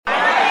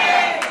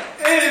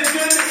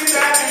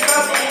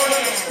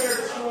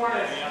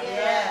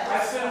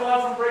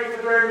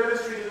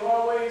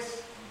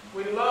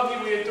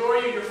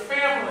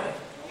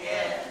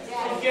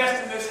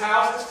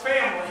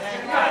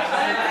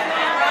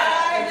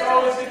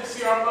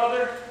our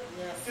mother.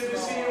 Yes, Good to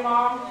Lord. see you,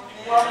 Mom.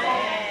 Welcome.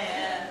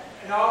 Amen.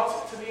 And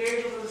all to the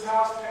angels of this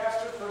house,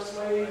 Pastor, First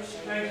Lady,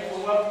 thank you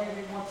for welcoming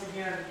me once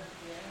again.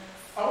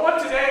 I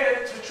want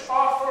today to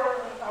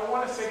offer, I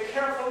want to say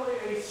carefully,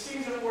 a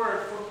seasoned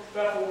word for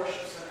Bethel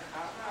Worship Center.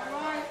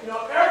 You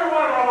know, every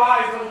one of our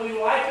lives, whether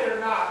we like it or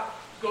not,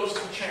 goes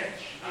through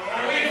change.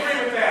 And we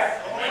agree with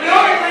that. We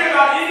don't agree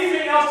about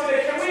anything else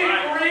today. Can we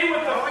agree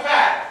with the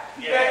fact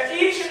that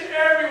each and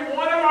every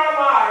one of our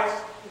lives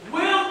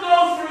will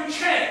go through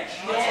change?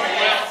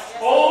 Yes.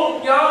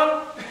 Old,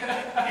 young,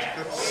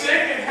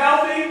 sick and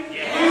healthy,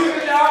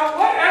 losing a job,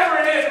 whatever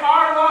it is,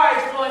 our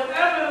lives will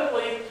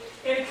inevitably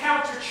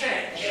encounter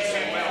change.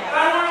 And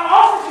I want to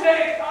offer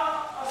today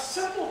a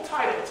simple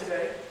title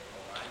today,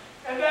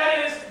 and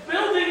that is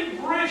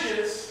Building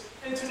Bridges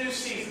into New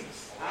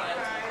Seasons.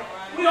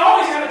 We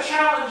always have a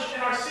challenge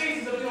in our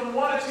seasons of doing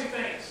one of two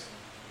things.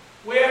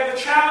 We have the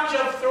challenge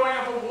of throwing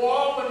up a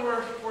wall when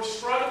we're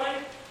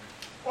struggling,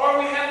 or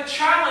we have the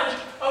challenge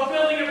of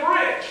building a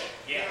bridge.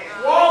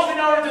 Walls, we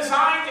know, are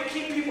designed to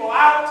keep people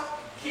out,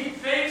 keep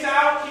things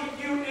out,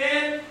 keep you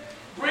in.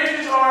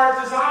 Bridges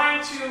are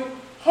designed to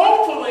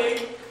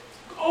hopefully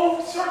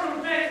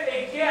circumvent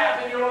a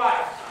gap in your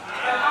life,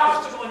 an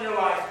obstacle in your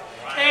life.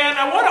 And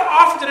I want to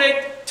offer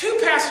today two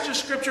passages of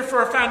Scripture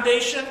for a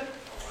foundation.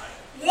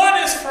 One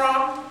is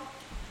from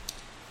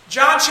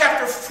John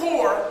chapter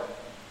 4,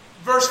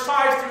 verse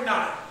 5 through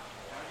 9.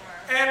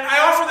 And I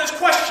offer this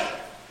question: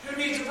 who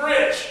needs a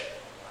bridge?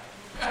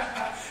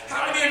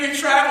 How many of you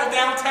travel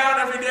downtown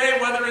every day,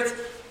 whether it's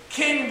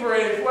King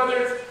Bridge, whether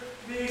it's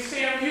the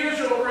Sam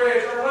Usual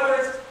Bridge, or whether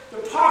it's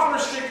the Poplar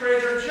Street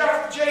Bridge, or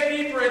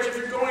J.B. Bridge if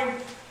you're going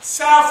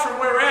south from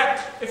where we're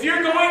at? If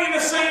you're going into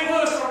St.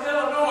 Louis from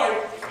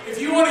Illinois, if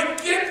you want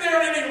to get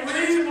there in a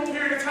reasonable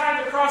period of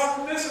time to cross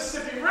the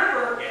Mississippi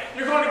River,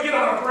 you're going to get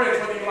on a bridge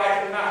whether you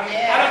like it or not.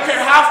 I don't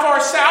care how far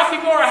south you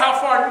go or how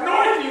far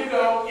north you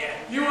go,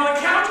 you will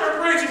encounter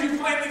a bridge if you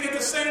plan to get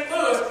to St.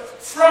 Louis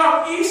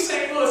from East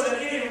St. Louis in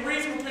any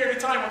reasonable period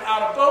of time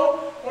without a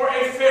boat or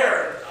a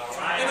ferry.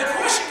 And the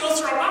question goes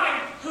through our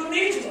mind, who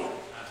needs one?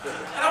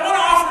 And I want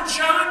to offer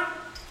John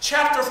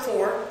chapter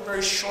 4, a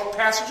very short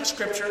passage of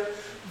Scripture,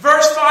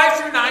 verse 5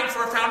 through 9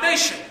 for a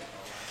foundation.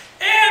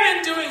 And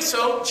in doing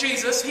so,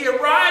 Jesus, he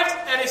arrived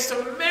at a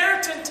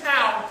Samaritan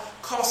town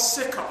called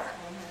Sychar,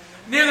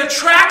 near the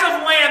tract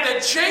of land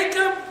that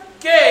Jacob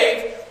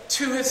gave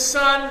to his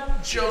son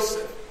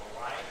Joseph.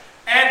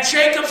 And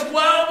Jacob's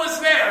well was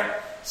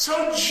there.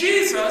 So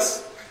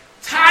Jesus,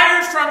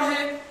 tired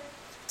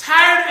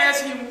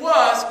as he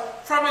was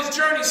from his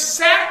journey,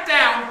 sat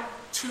down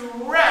to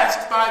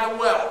rest by the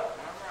well.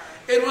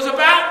 It was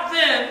about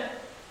then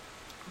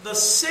the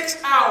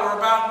 6th hour,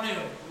 about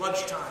noon,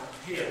 lunchtime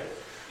here.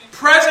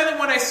 Presently,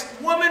 when a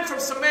woman from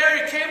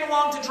Samaria came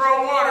along to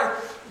draw water,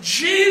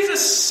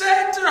 Jesus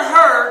said to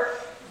her,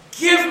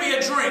 "Give me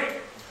a drink."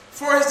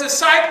 For his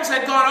disciples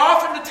had gone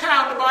off into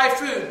town to buy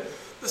food.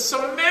 The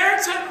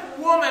Samaritan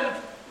woman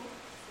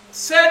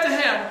said to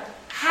him,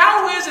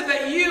 "How is it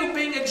that you,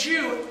 being a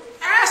Jew,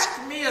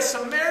 ask me, a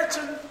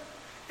Samaritan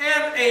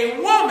and a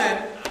woman,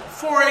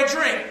 for a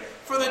drink?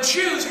 For the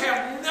Jews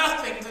have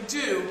nothing to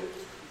do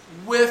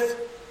with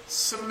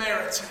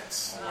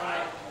Samaritans."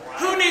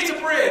 Who needs a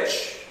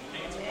bridge?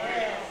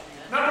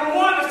 Number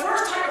one, the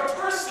first type of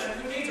person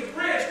who needs a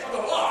bridge are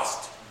the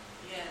lost.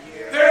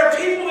 There are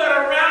people that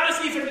are around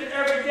us even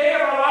every day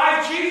of our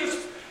lives.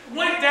 Jesus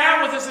went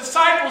down with his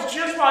disciples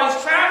just while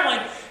he's traveling.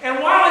 And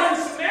while he's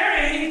in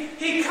Samaria,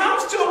 he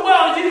comes to a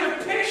well. You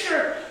can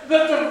picture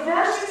the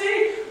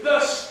diversity,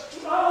 let's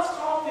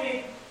call it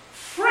the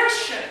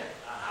friction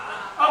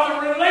of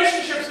the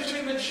relationships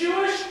between the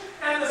Jewish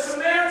and the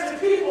Samaritan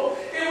people.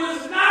 It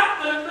was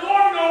not the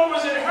norm, nor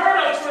was it heard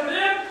of for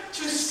them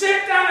to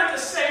sit down at the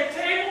same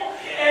table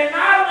and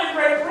not only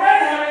break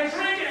bread, have a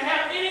drink, and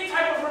have any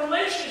type of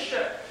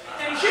relationship.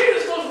 And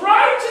Jesus goes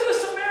right to the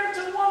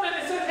Samaritan woman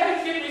and says,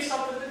 "Hey, give me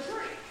something to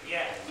drink."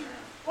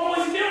 What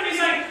was he doing? He's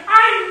saying,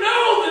 I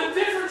know the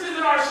differences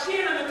in our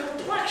skin and the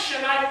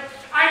complexion.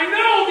 I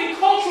know the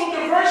cultural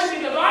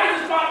diversity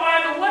divides us, but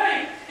by the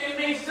way, it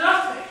means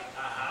nothing.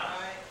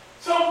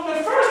 So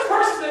the first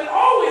person that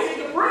always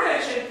needs a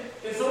bridge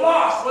is the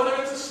lost, whether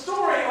it's a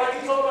story like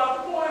he told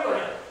about the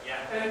boiler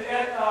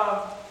and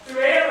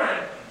through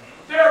Aaron.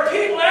 There are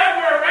people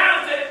everywhere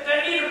around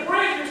that need a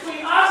bridge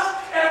between us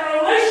and a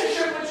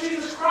relationship with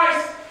Jesus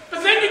Christ.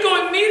 But then you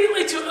go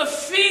immediately to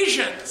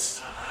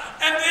Ephesians.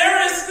 And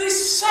there is the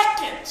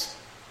second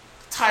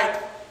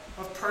type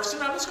of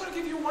person. I'm just going to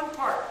give you one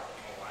part.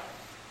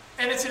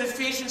 And it's in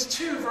Ephesians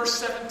 2, verse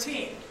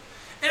 17.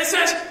 And it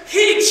says,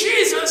 "He,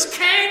 Jesus,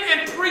 came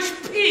and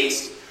preached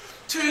peace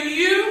to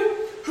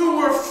you who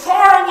were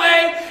far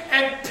away,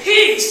 and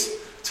peace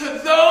to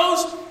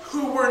those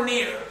who were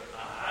near."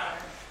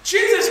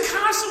 Jesus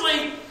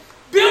constantly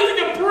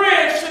building a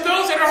bridge to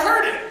those that are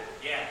hurting.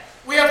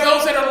 We have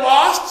those that are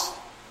lost.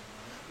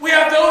 We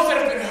have those that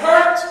have been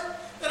hurt.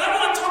 And I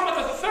want to talk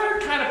about the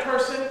third kind of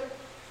person.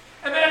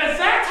 And that is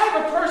that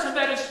type of person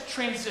that is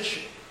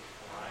transition.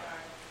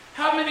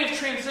 How many have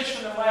transitioned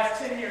in the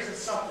last 10 years in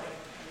something.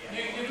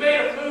 You've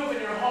made a move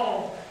in your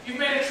home. You've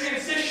made a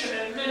transition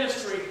in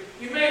ministry.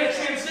 You've made a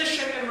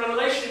transition in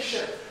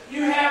relationship.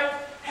 You have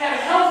had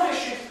health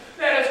issues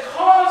that has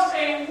caused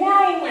a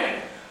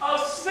whirlwind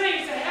of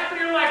things that happen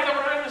in your life that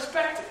were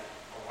unexpected.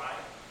 All right.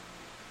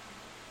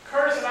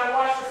 Curtis and I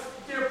watched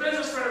a dear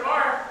business friend of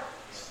ours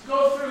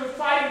go through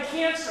fighting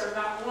cancer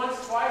not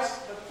once, twice,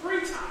 but 3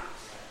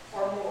 times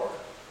or more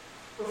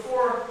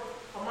before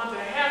a month and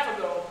a half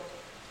ago,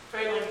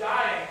 fatally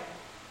dying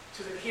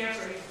to the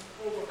cancer he's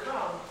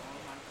overcome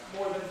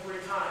more than 3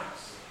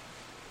 times.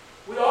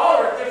 We all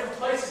are at different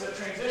places of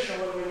transition,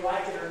 whether we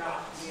like it or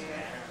not.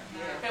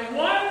 And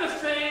one of the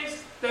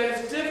things that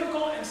is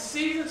difficult in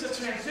seasons of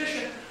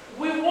transition,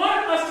 we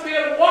want us to be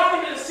able to walk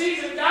into the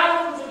season,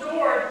 God opens the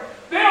door.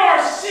 There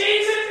are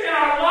seasons in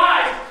our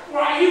lives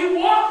where you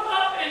walk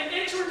up and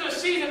enter into a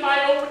season by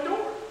an open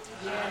door.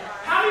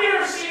 How many of you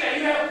have seen that?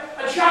 You have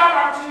a job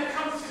opportunity that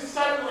comes to you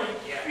suddenly.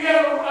 You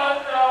have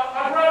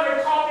my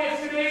brother called me a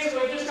few days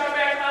ago. He just got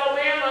back from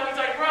Alabama, and he's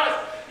like, Russ,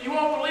 you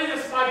won't believe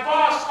this. My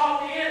boss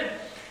called me in and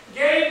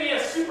gave me a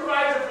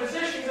supervisor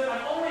position. He said,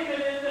 I've only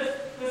been in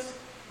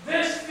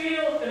this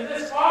field, in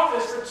this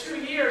office for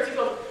 2 years. He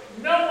goes,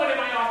 no one in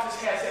my office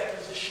has that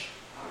position.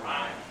 All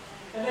right.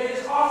 And they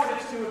just offered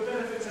it to me with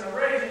benefits and a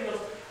raise. And he goes,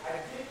 I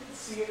didn't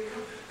see it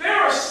come. There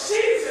are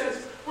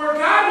seasons where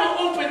God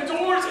will open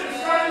doors in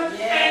front of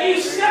you, and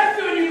you step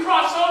through and you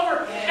cross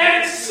over,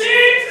 and it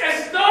seems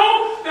as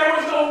though there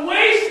was no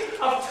waste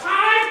of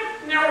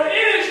time, no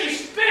energy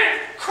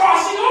spent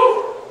crossing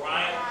over.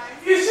 Right.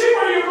 You see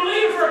where you're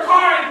believing for a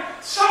car,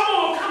 and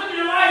someone will come into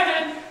your life,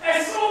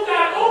 and so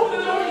God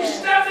opened the door, you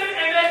stepped in,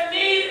 and that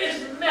need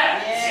is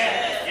met.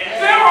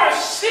 There are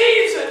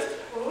seasons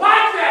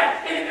like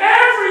that in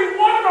every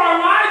one of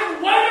our lives,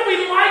 whether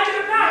we like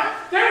it or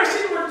not. There are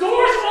seasons where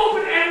doors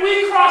open and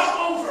we cross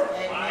over.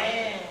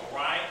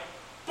 Right.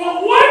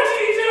 But what do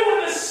you do when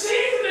the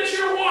season that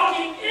you're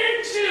walking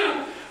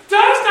into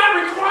does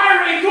not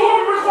require a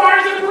door, but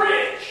requires a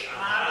bridge?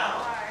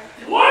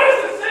 What is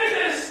the thing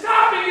that is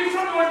stopping you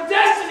from your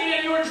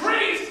destiny and your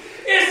dreams?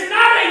 It's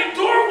not a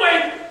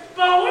doorway,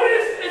 but what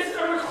it's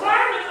a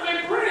requirement of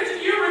a bridge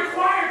that you're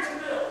required to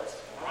build.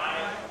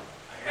 Right.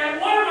 And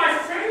one of my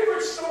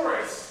favorite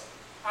stories,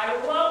 I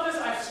love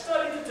this, I've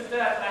studied it to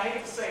death, and I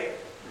hate to say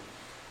it,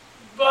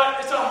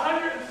 but it's a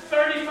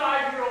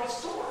 135-year-old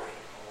story.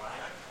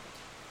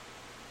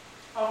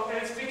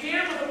 And it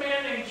began with a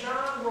man named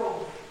John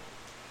Robley.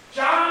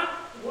 John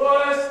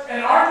was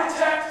an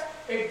architect,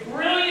 a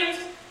brilliant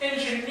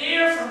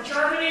engineer from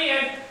Germany,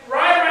 and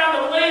right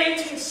around the late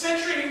 18th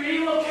century, he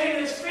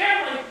relocated his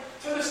family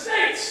to the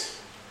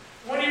States.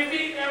 When he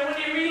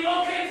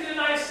relocated to the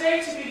United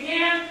States, he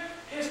began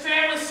his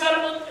family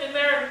settlement in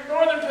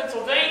northern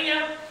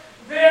Pennsylvania.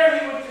 There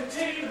he would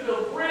continue to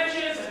build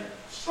bridges and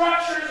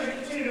structures and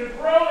continue to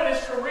grow in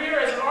his career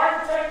as an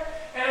architect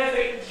and as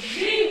a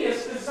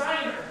genius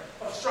designer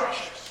of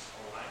structures.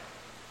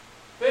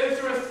 Then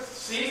through a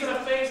season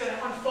of things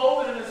that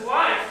unfolded in his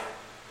life,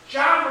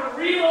 John would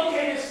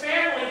relocate his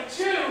family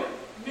to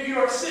New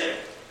York City.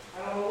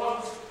 I don't know what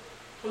was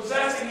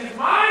possessing his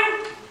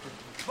mind,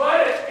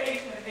 but in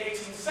the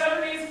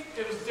 1870s,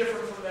 it was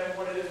different from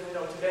what it is we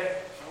know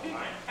today.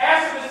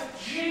 After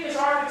this genius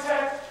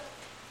architect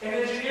and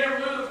engineer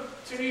moved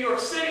to New York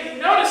City, he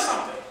noticed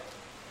something.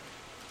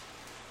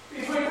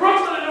 Between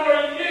Brooklyn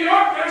and New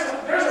York,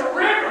 there's a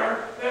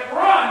river that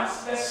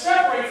runs that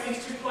separates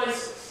these two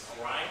places.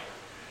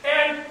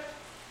 And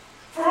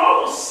for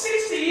almost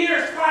 60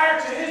 years prior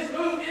to his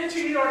move into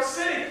New York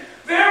City,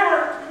 there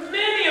were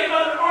many of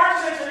other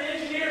architects and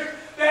engineers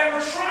that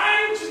were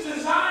trying to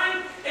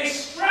design a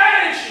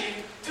strategy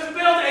to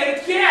build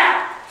a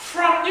gap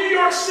from New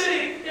York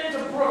City into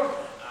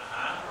Brooklyn.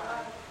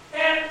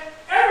 And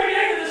every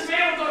day that this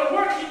man would go to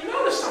work, he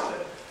noticed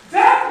something.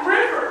 That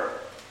river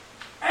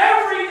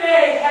every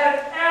day had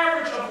an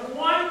average of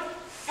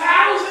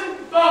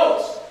 1,000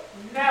 boats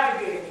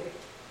navigating it.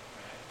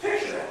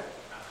 Picture that.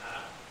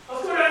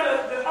 Let's go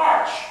down the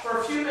arch for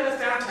a few minutes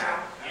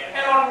downtown.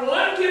 And on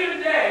one given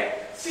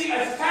day, see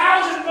 1,000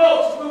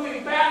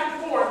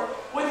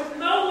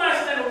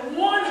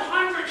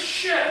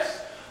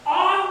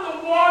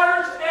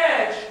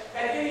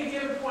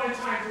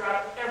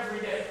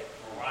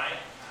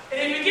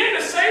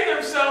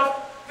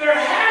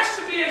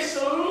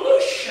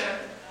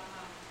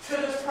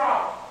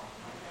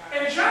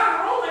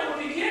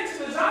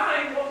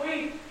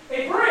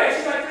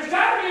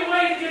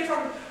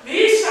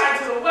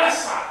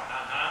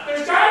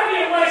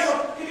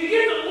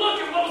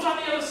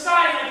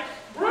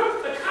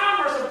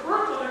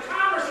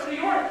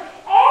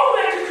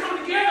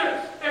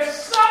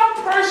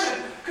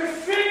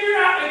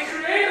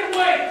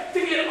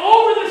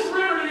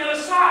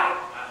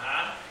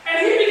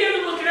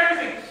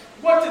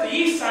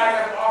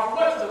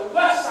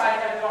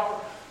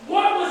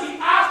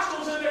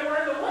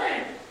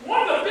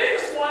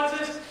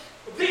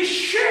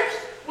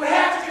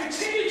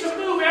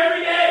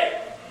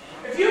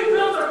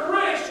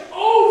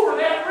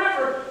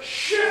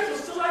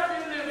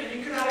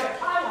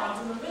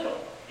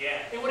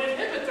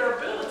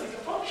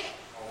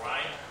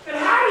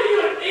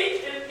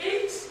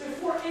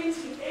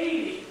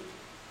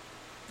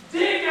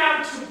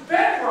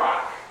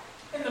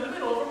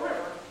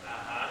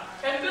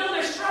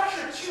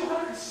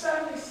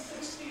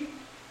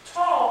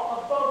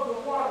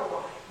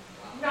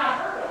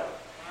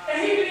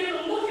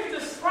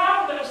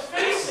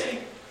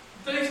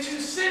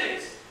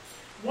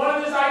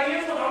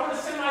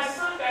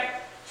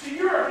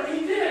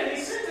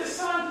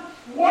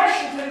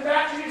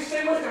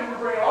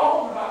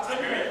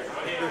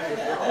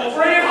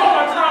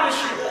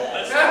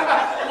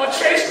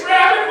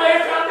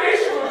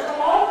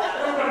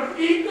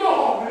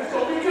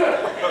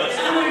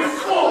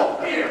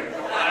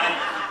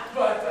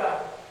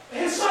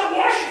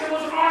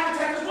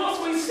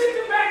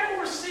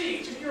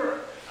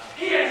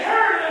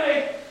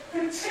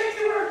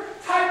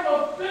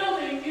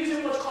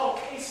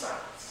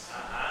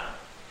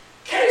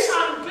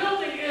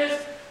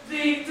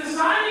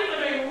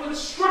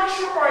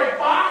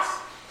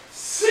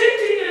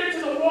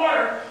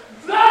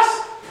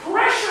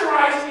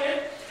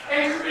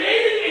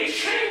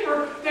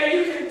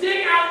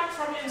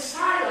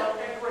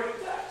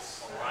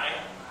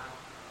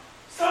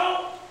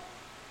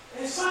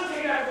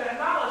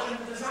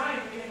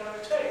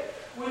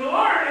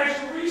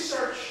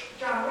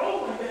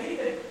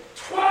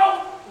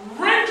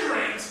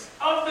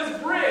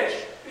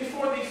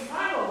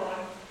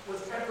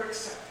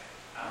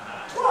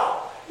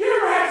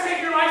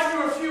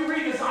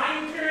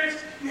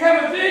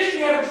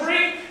 have a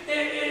dream.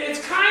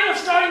 It's kind of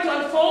starting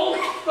to unfold,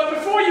 but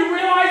before you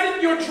realize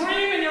it, your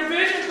dream and your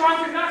vision has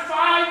gone through not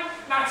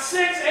 5, not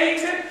 6, 8,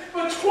 10,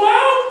 but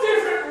 12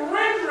 different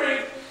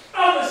renderings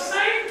of the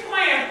same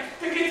plan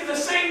to get to the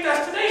same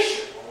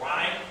destination.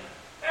 Right.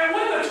 And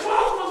when the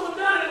 12th one was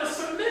done, it was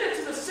submitted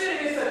to the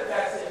city. They said,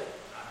 that's it.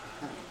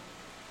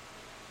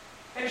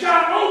 And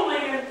John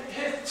Roebling and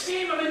his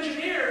team of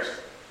engineers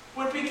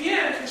would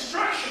begin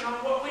construction on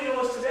what we know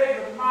as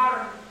today the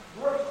modern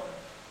Brooklyn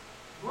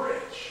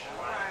Bridge.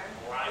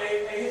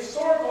 Right. A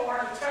historical,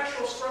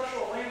 architectural,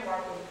 structural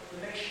landmark of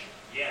the nation.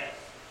 Yes.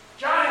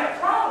 John had a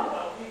problem,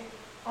 though.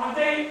 As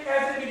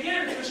they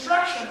began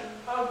construction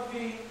of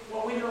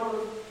what we know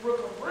the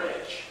Brooklyn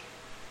Bridge,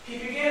 he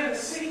began the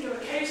sinking of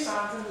the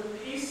caissons into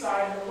the east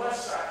side and the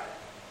west side.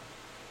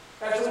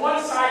 As the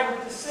one side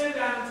would descend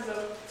down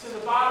to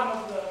the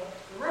bottom of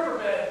the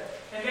riverbed,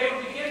 and they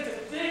would begin to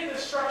dig the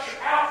structure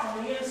out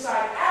from the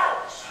inside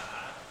out.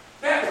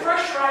 That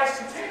pressurized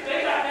container,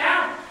 they got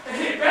down and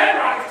hit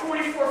bedrock at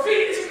 44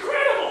 feet. It's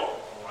incredible.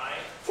 Right.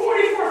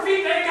 44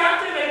 feet, they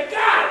got there, they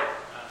got it.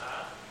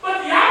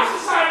 But the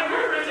opposite side of the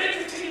river, as they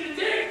continued to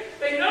dig,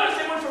 they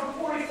noticed they went from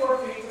 44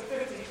 feet to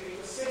 50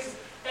 feet to 60.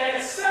 And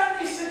at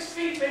 76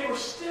 feet, they were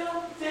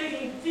still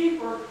digging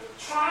deeper,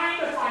 trying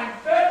to find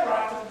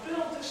bedrock to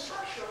build this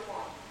structure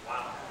upon.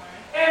 Wow.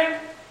 And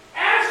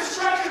as the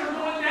structure was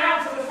going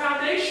down to the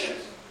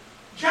foundations,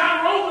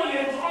 John Roebling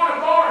was on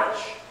a barge.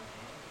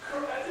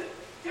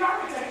 The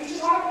architect, he's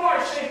just on a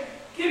barge saying,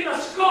 giving a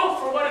scope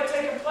for what had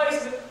taken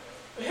place.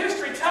 The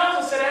history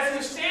tells us that as he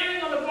was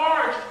standing on the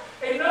barge,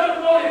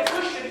 another boat had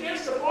pushed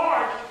against the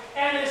barge,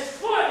 and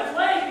his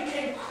leg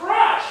became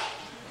crushed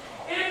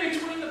in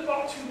between the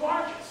two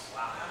barges.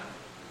 Wow.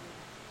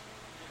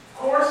 Of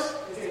course,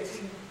 it's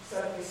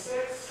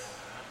 1876,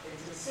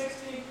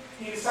 1860.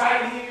 He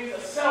decided he used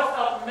a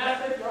self-help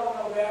method. You all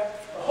know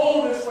that. The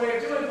holiness way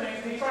of doing things.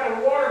 And he tried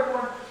a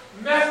waterborne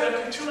method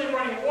of continually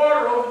running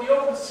water over the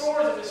open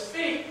sores of his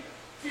feet.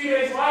 A few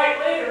days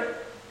later,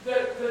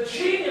 the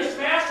genius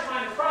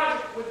mastermind of the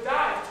project would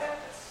die of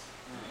tetanus.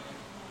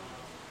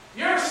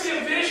 You ever see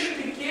a vision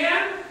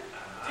begin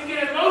to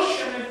get in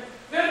motion, and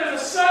then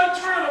there's a sudden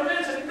turn of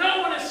events that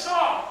no one has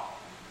saw?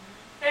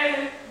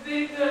 And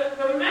the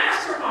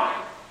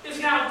mastermind is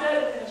now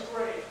dead in his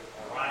grave.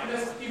 Right. And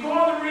as you go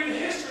on to read the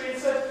history, it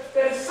says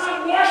that his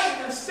son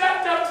Washington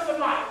stepped up to the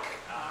mic,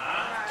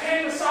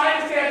 came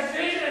beside his dad's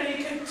vision, and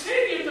he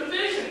continued the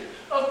vision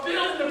of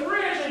building the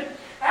bridge. And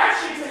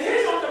actually, to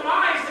his own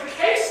demise, the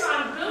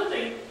caisson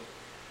building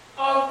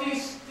of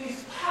these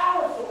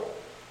powerful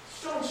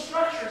stone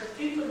structures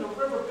deep in the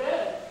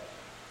riverbed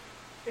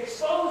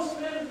exposed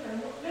men to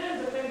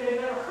things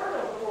they'd never heard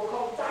of before,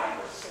 called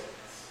diver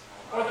sickness,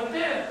 or the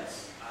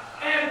bends.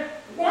 And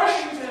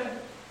Washington,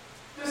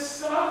 this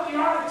son of the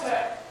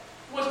architect,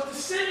 was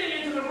descending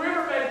into the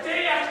riverbed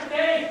day after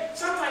day,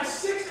 sometimes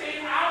 6 to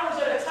 8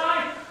 hours at a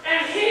time,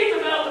 and he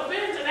developed the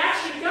bends and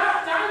actually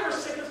got diver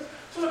sickness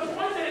to the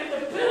point that it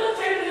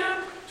debilitated him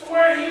to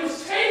where he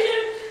was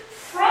taken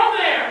from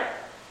there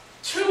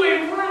to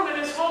a room in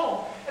his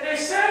home. And they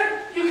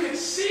said you could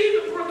see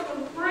the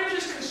Brooklyn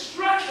Bridge's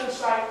construction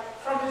site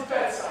from his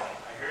bedside.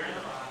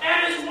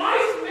 And his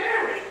wife,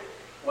 Mary,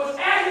 was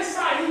at his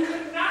side. He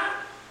could not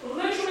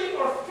literally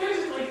or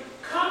physically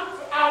come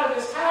out of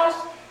his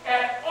house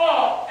at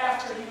all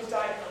after he was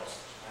diagnosed.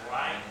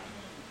 Right.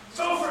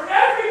 So for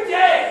every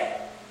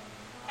day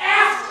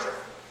after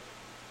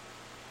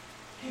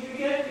he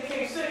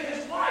became sick,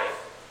 his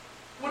wife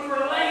would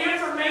relay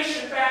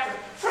information back to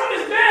him from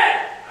his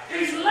bed.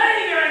 He's laying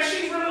there and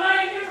she's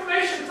relaying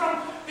information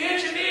from the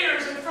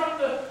engineers and from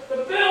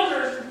the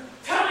builders, and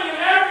telling him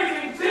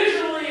everything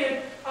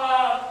visually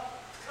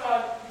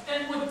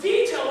and with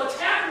detail what's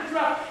happened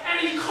throughout. And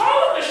he's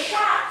calling the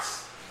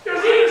shots.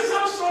 There's even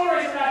some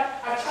stories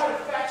that I've tried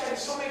to fact check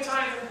so many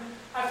times, and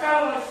I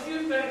found on a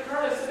few that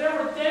occurred that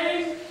there were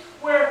days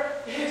where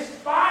his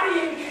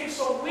body became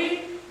so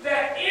weak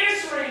that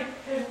answering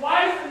his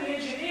wife and the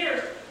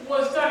engineers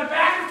was done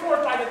back and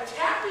forth by the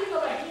tapping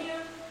of a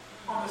hand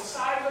on the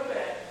side of the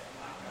bed.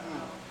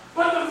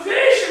 But the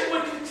vision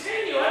would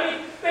continue. I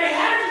mean, they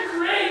had to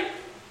create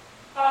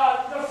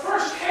the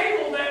first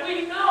cable that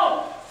we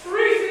know,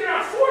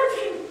 around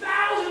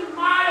 14,000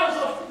 miles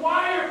of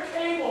wire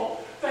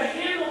cable to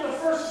handle the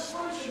first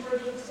suspension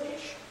bridge in the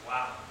nation.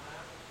 Wow.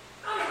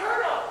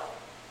 Unheard of.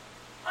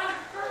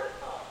 Unheard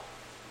of.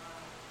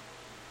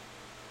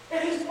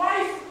 And his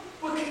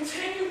wife would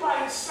continue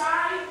by his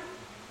side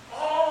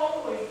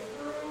all the way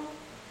through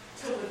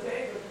till the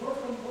day the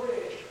Brooklyn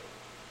Bridge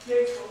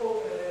gates were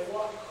open and they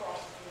walked across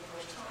it for the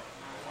first time.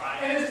 Right.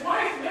 And his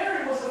wife,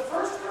 Mary, was the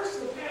first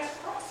person to pass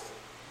across it.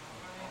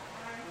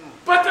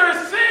 But there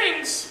are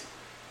things,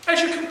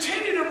 as you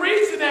continue to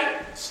read through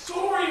that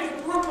story of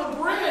the Brooklyn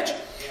Bridge,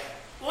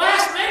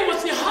 last May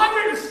was the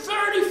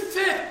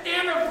 135th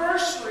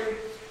anniversary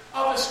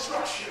of the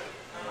structure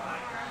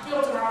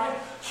built in our land.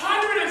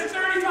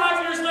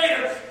 135 years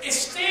later, it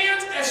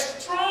stands as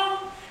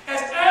strong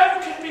as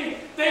ever can be.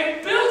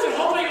 They built it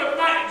hoping it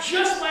might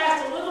just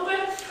last a little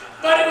bit,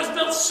 but it was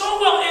built so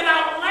well in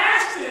our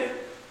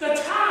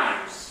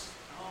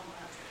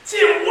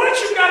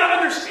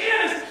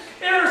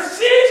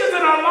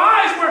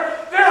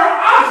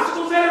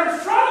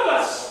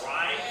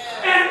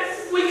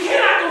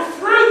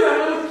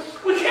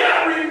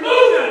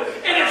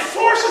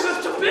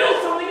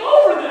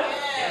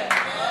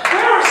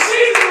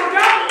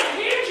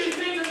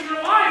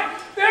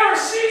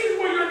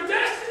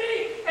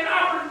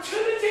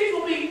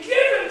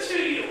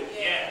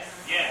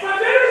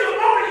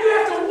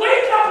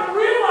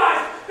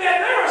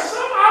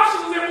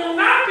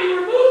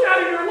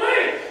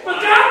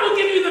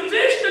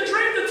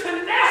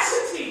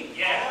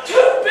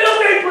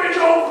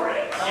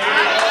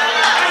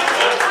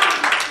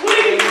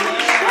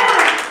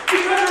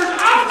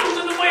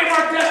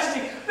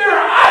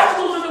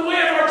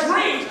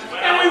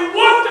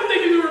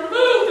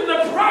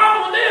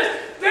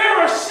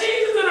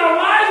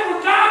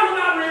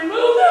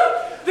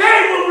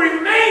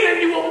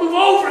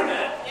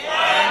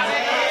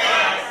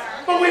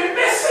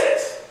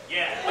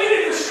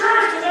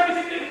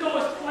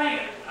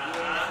plan.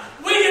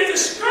 We get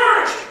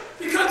discouraged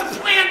because the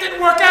plan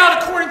didn't work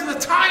out according to the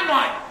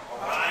timeline.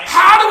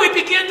 How do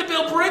we begin to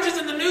build bridges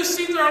in the new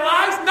season of our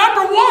lives?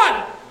 Number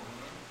one,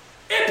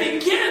 it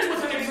begins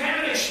with an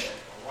examination.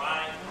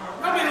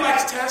 Nobody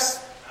likes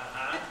tests.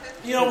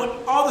 You know,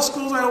 with all the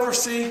schools I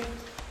oversee,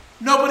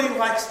 nobody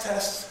likes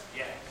tests.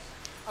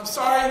 I'm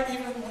sorry,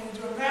 even when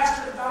you do a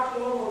master and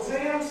doctoral level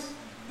exams,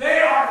 they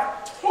are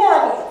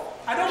horrible.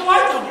 I don't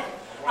like them.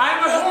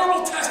 I'm a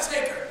horrible test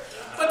taker.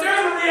 But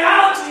there's a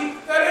reality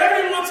that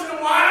every once in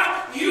a while,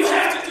 you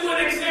have to do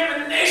an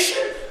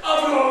examination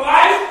of your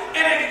life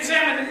and an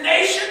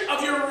examination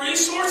of your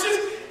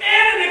resources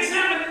and an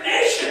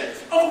examination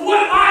of what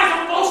lies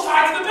on both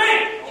sides of the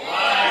bank.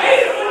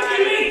 Hey, what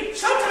do you mean?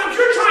 Sometimes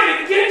you're trying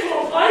to get to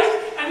a place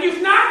and you've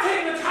not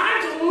taken the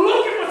time to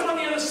look at what's on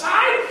the other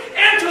side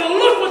and to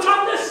look what's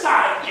on this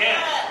side.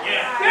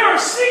 There are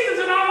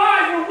seasons in our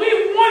lives where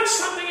we want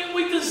something and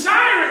we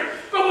desire it,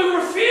 but we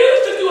refuse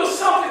to do a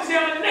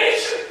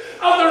self-examination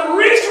of the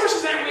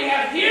resources that we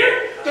have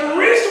here, the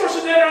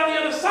resources that are on the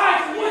other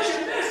side. And what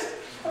you missed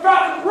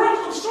about the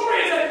Brooklyn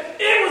story is that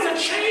it was a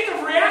chain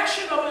of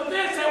reaction of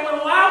events that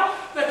would allow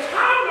the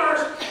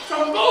commerce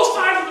from both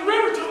sides of the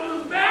river to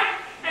move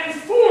back and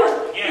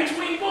forth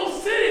between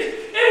both cities.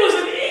 It was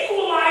an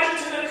equalizer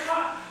to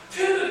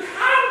the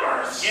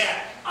commerce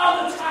of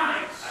the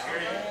times.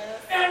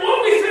 And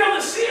what we fail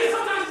to see is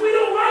sometimes we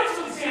don't like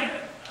to examine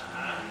it.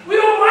 We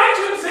don't like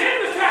to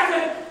examine the fact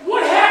that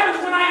what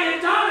happens when I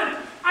get done and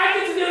I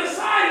get to the other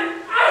side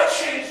and I've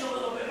changed a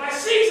little bit. My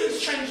season's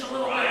changed a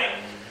little bit.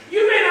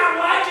 You may not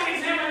like an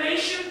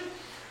examination,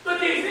 but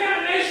the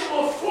examination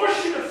will force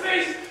you to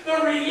face the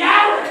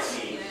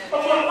reality of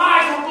what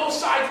lies on both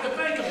sides of the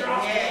bank of your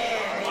office.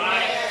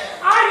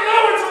 I know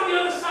it's on the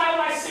other side of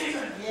my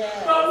season,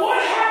 but what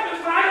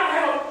happens when I don't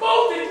have a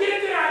boat to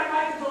get there? I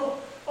like to go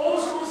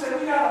old school and say,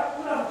 we got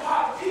a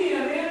pot of tea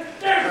in there.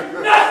 There's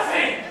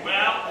nothing.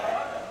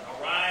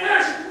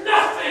 There's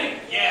nothing.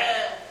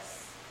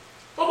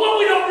 But what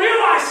we don't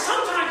realize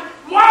sometimes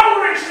while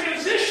we're in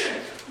transition,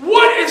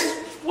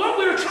 what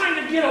we're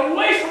trying to get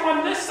away from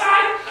on this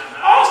side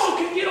also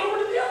can get over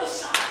to the other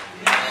side.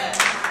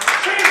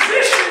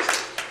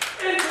 Transitions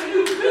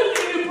into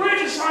building new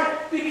bridges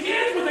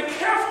begins with a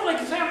careful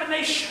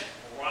examination.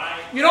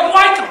 You don't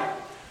like them,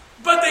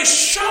 but they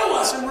show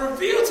us and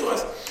reveal to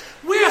us.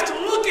 We have to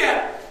look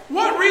at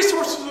what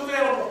resources are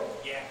available.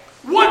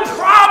 What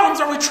problems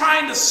are we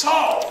trying to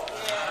solve?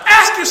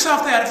 Ask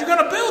yourself that. If you're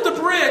going to build a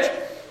bridge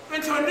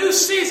into a new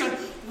season,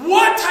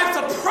 what types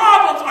of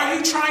problems are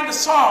you trying to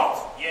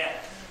solve?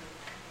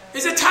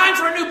 Is it time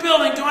for a new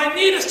building? Do I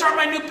need to start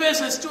my new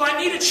business? Do I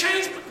need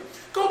to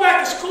go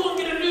back to school and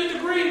get a new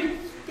degree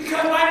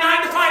because my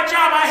 9-to-5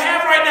 job I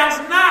have right now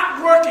is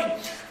not working?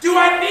 Do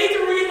I need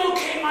to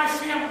relocate my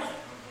family?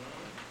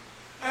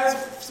 I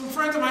have some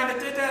friends of mine that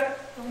did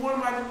that in one of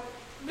my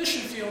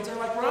mission fields. They're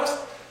like,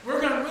 Russ, we're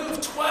going to move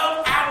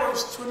 12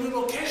 hours to a new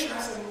location.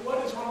 I said, well,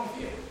 what is wrong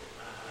with you?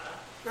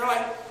 They're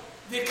like,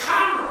 the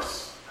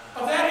commerce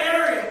of that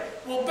area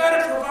will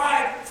better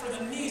provide for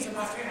the needs of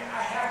my family.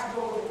 I have to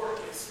go where the work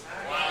is.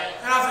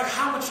 And I was like,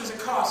 how much does it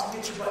cost to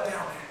get your butt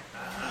down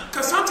there?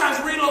 Because sometimes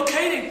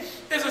relocating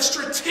is a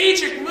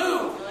strategic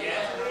move.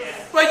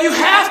 But you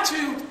have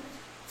to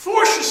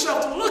force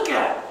yourself to look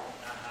at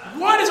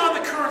what is on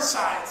the current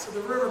sides of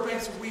the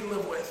riverbanks that we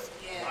live with.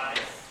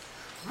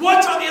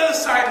 What's on the other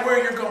side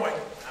where you're going?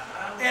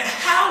 And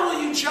how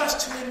will you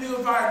adjust to the new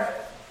environment?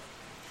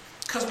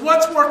 Because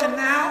what's working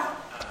now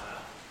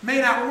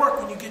may not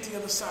work when you get to the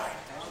other side.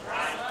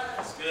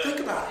 Think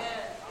about it.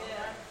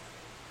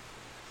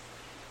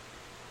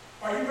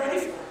 Are you ready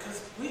for it? Because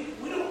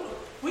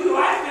we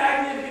like the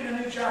idea of getting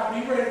a new job. Are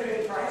you ready to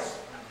pay the price?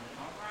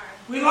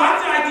 We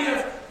like the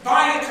idea of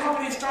buying a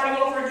company and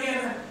starting over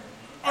again.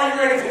 Are you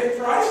ready to pay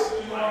the price?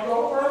 You want to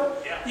go further?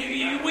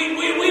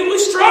 We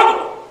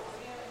struggle.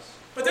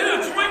 But then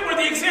at the point where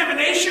the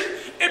examination,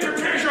 it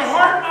prepares your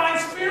heart, mind,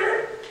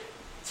 spirit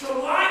to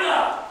line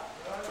up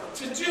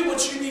to do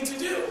what you need to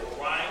do.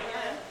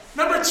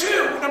 Number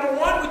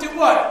one, we do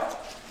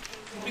what?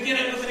 We begin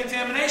it with an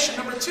examination.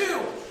 Number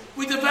two,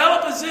 we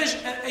develop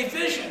a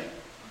vision.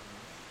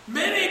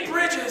 Many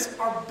bridges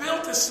are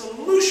built as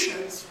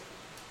solutions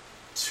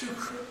to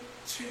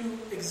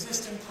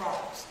existing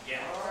problems. Let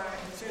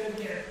me say it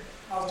again.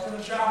 I was doing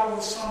a job over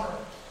the summer,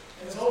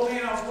 and this old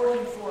man I was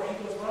working for,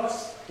 he goes,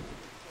 Russ,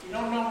 you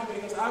don't know me, but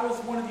he goes, I was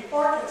one of the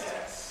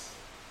architects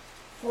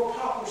for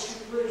Poplar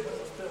Street Bridge when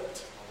it was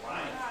built.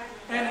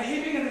 And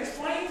he began to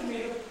explain to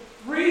me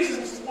the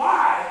reasons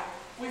why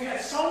we've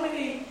had so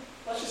many,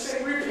 let's just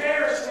say,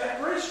 repairs to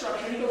that bridge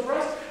structure. And he goes,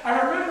 Russ, I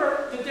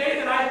remember the day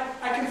that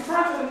I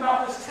confronted him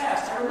about this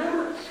test. I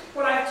remember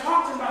when I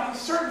talked to him about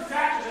these certain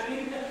factors that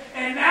needed to,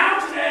 and now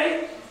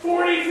today,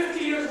 40,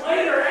 50 years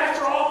later,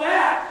 after all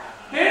that,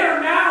 they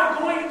are now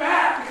going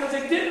back because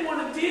they didn't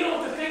want to deal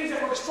with the things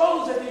that were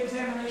exposed at the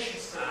examination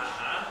stage.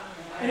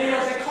 And he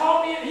goes, they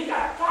called me and he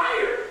got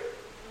fired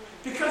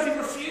because he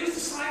refused to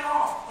sign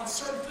off on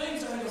certain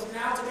things. And he goes,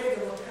 now today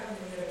they're repairing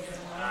it again.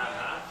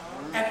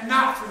 And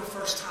not for the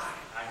first time.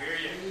 I hear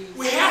you.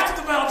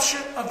 develop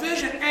a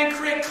vision and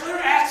create clear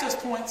access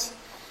points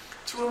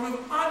to remove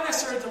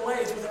unnecessary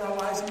delays within our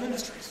lives and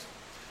ministries.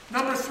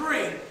 Number 3,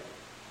 if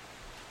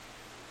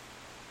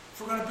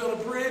we're going to build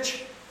a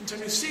bridge into a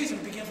new season,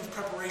 it begins with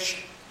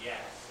preparation. Yes.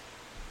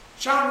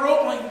 John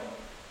Roebling,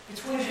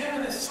 between him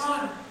and his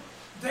son,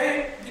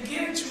 they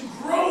began to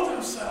grow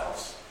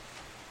themselves.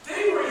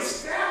 They were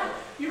established.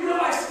 You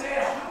realize today,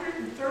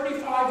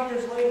 135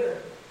 years later,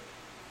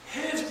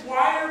 his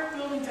wire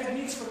building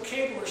techniques for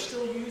cable are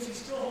still used. He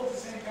still holds the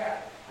same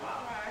patent. Wow.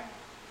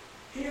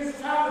 He has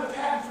found the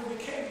patent for the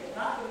cable,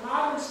 not the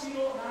modern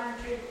steel and iron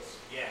cables.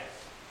 Yes.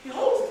 He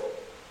holds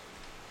it.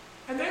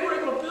 And they were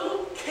able to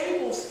build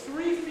cables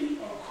 3 feet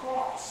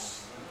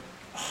across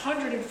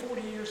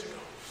 140 years ago.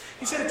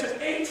 He said it took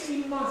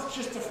 18 months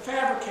just to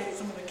fabricate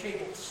some of the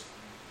cables.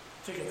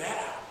 Figure that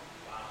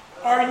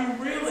out. Are you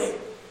really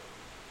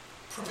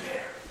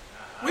prepared?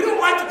 We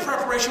don't like the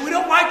preparation. We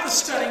don't like the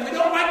studying. We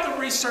don't like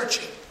the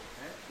researching.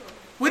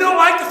 We don't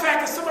like the fact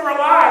that some of our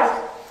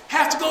lives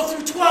have to go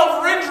through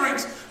 12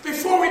 renderings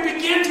before we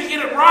begin to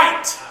get it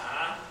right.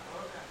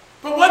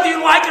 But whether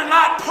you like it or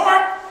not,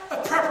 part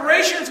of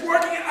preparation is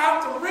working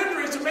out the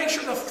renderings to make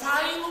sure the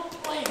final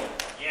plan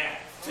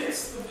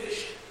fits the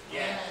vision.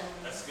 Yeah.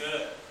 That's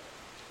good.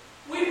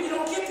 We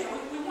don't get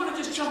that. We want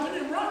to just jump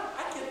in and run.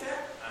 I get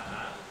that.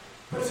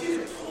 But if you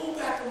could pull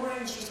back the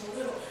reins just a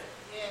little bit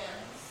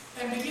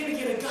and begin to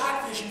get a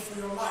God vision for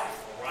your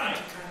life, Right.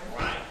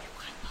 Right.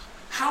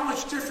 how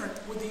much different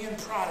would the end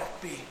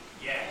product be?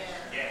 Yeah.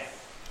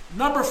 Yes.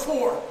 Number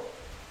 4,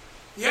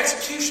 the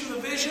execution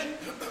of the vision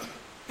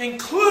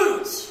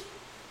includes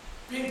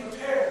being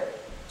prepared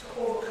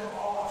to overcome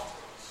all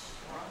obstacles.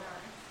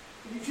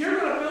 If you're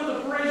going to build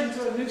a bridge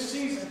into a new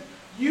season,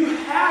 you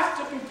have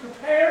to be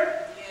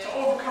prepared to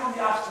overcome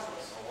the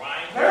obstacles.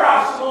 Right. Their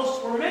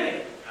obstacles were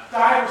many.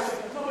 Divers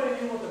sickness. Nobody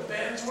knew what the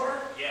bends were.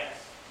 Yes.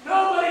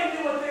 Nobody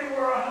knew what they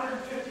were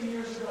 150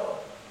 years ago.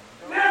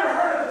 Never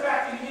heard of the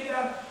fact that you get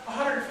down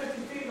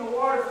 150 feet in the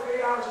water for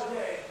 8 hours a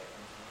day.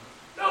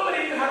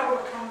 Nobody knew how to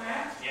overcome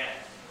that. Yes.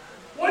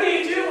 What do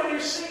you do when you're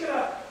sinking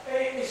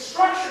a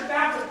structure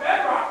down to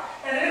bedrock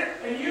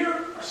and you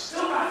are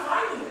still not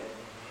finding it?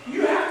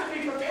 You have to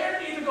be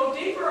prepared to either go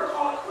deeper or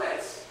call it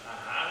quits.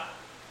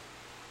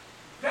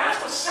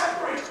 That's what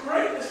separates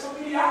greatness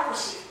from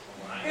mediocrity.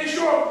 Is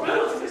your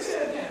ability, let me say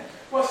it again.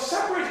 What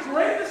separates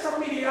greatness from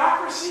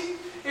mediocrity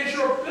is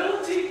your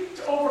ability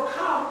to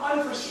overcome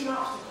unforeseen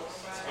obstacles.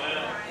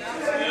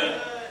 That's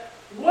good.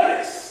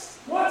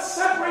 What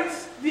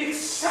separates the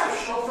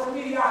exceptional from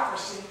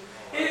mediocrity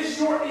is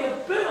your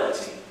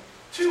ability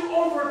to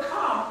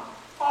overcome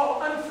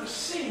all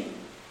unforeseen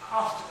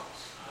obstacles.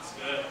 That's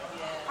good.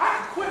 I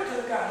can quit because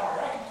it got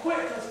hard. I can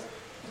quit because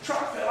the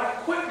truck fell. I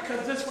can quit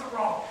because this went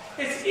wrong.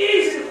 It's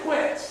easy to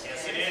quit.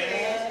 Yes, it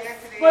is.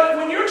 But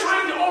when you're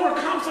trying to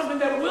overcome something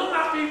that will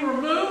not be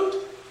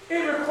removed,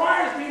 it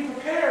requires being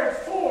prepared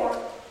for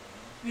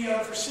the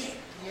unforeseen.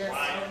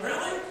 Right.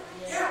 Really?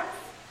 Yeah.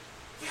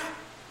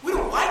 We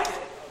don't like it,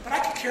 but I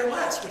could care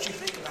less what you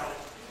think about it.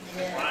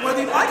 Right.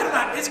 Whether you like it or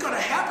not, it's going to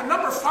happen.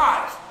 Number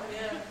 5.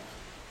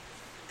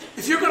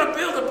 If you're going to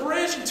build a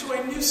bridge into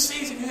a new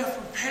season, you have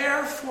to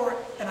prepare for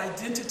an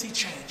identity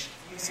change.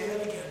 Let me say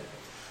that again.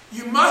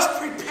 You must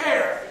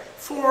prepare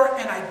for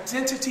an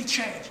identity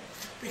change.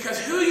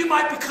 Because who you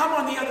might become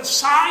on the other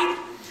side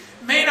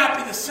may not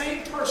be the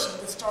same person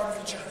that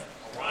started the journey.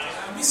 Right.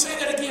 Let me say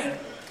that again.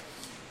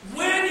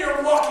 When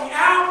you're walking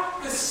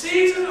out the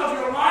season of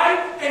your life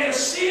and your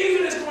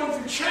season is going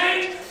through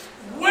change,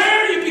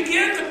 where you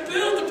begin to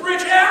build the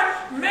bridge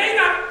out,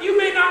 you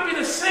may not be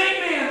the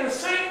same man, the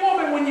same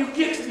woman when you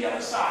get to the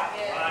other side.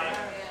 Right.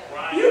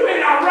 Right. You may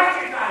not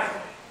recognize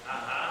me.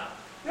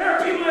 There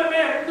are people that may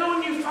have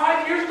known you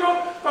 5 years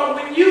ago, but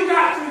when you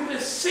got through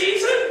this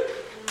season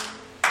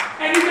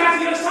and you got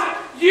to the other side,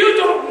 you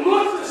don't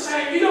look the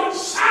same, you don't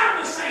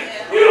sound the same,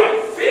 you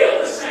don't feel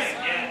the same.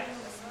 Yeah.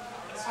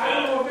 I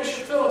don't know what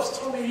Bishop Phillips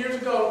told me years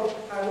ago.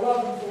 I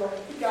love him for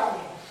it. He got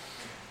me.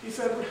 He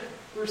said,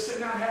 we were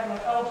sitting down having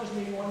an elders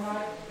meeting one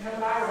night, him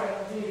and I were having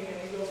a meeting,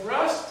 and he goes,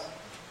 Russ,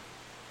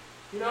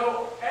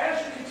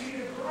 as you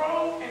continue to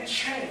grow and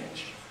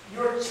change,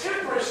 your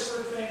temperance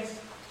for things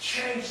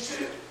change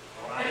too.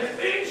 And the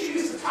things you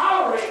used to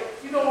tolerate,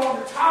 you no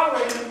longer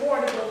tolerate anymore,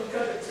 and it goes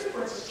because the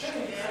temperance has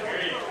changed.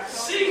 The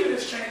season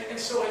has changed, and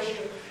so has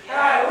you. And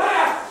I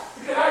laughed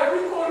because I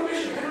quoted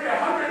Bishop Henry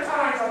 100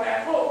 times on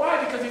that quote.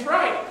 Why? Because he's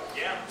right.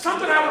 Yeah.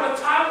 Something I would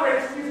have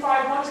tolerated from you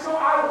 5 months ago,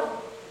 I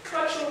will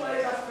cut your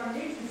legs off and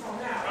meet you from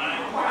now.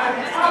 I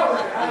will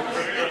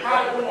tolerate it.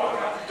 I will walk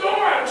out the door,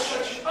 I will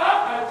shut you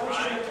up, I will put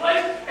you in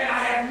place, and I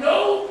have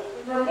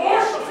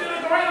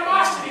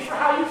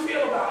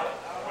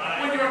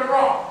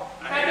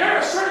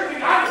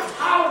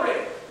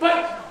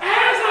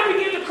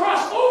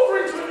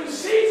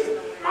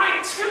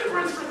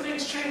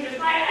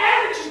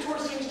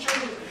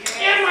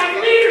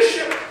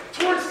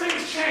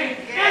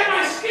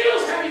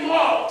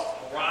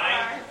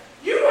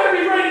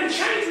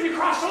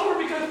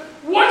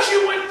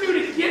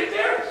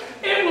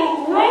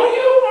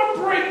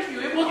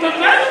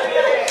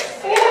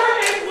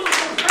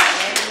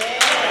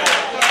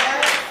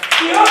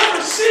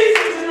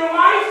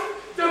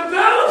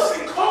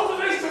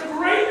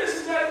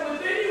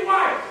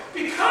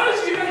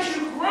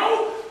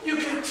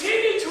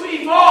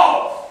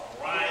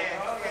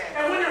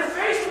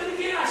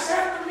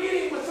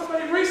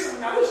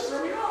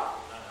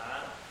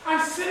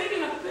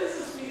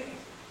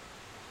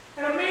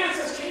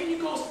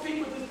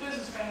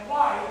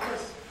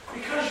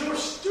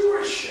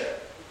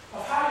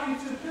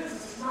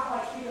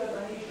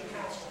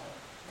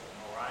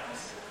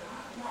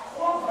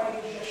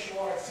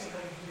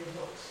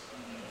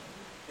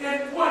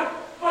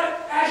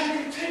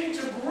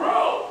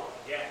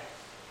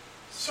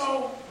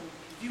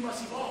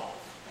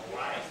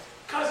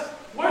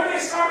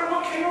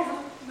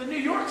the New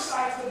York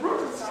side to the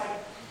Brooklyn side,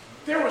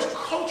 there was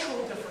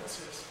cultural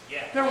differences.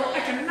 Yeah. There were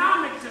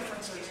economic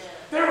differences.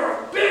 There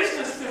were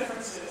business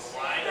differences.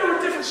 Right. There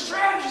were different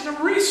strategies and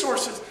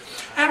resources.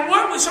 And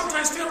what we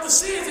sometimes fail to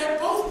see is that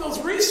both of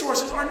those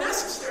resources are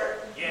necessary.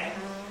 Yeah.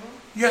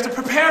 You have to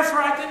prepare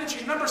for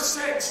identity. Number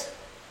 6,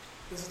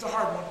 this is the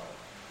hard one.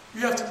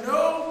 You have to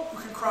know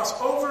who can cross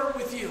over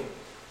with you.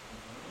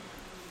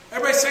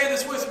 Everybody say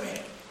this with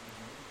me.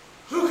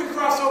 Who can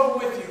cross over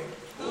with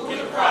you? Who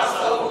can cross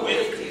over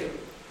with you?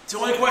 It's the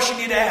only question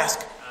you need to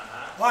ask.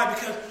 Why?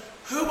 Because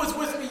who was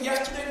with me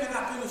yesterday may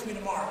not be with me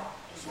tomorrow.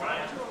 That's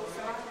right.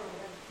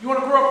 You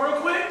want to grow up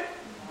real quick?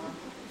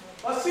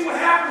 Let's see what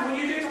happens when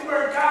you get to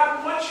where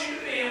God wants you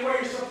to be and where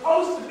you're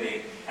supposed to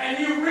be. And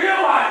you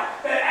realize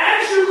that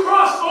as you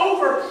cross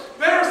over,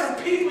 there are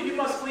some people you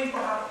must leave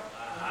behind.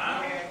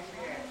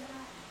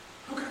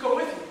 Who could go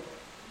with you?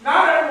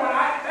 Not everyone.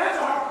 That's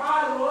our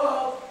I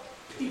love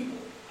people.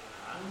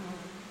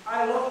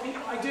 I love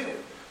people. I do.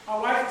 My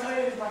wife will tell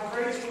you it's my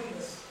greatest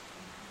weakness.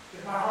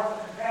 Is my heart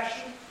for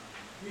compassion.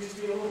 It used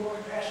to be a little more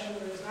compassionate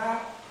than it is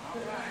now. A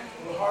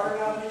little harder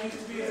now than it used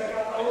to be as I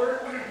got older.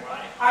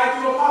 I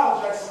do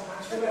apologize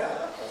sometimes for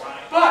that.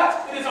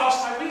 But it is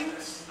also my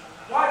weakness.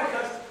 Why?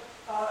 Because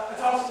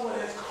it's also what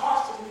has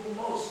costed me the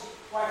most.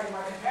 Why? Because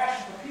my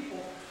compassion for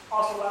people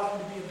also allows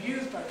me to be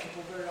abused by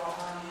people very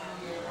often.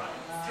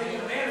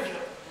 Taking advantage of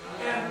it.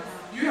 And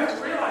you have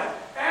to realize,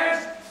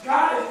 as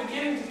God is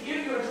beginning to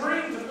give you a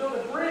dream to build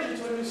a bridge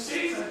into a new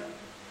season,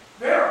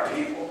 there are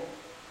people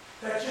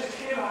that just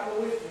cannot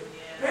go with you.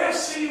 They'll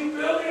see you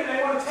building and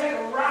they want to take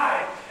a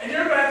ride. And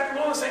you're going to have to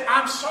go and say,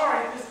 I'm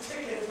sorry, this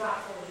ticket is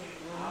not for you.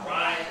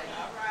 Right.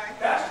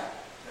 That's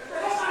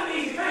not an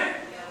easy thing.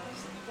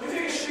 We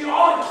think it should be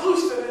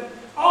all-inclusive and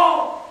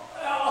all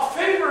a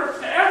favor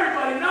to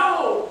everybody.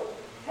 No.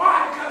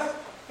 Why? Because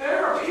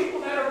there are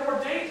people that are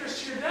more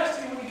dangerous to your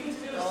destiny when you get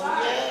to the other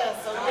side.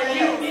 And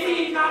you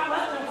need not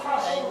let them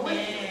cross over with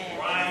you.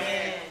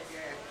 Right.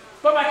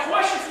 But my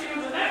question for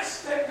you, the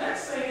next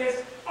thing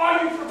is,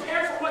 are you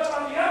prepared for what's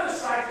on the other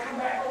side to come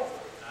back over?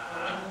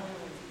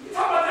 We'll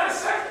talk about that in a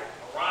second.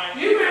 Right.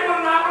 You may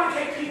not want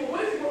to take people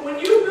with you, but when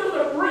you build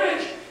a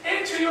bridge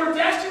into your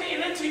destiny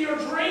and into your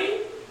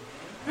dream,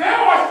 there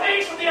are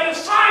things from the other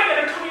side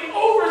that are coming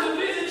over to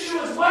visit you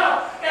as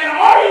well. And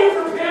are you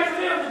prepared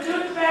for them, the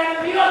good, the bad,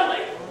 and the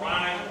ugly?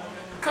 Right.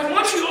 Because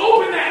once you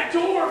open that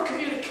door of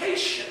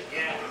communication,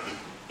 Yeah.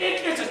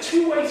 it's a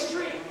two-way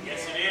street.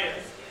 Yes, it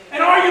is.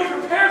 And are you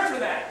prepared for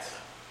that?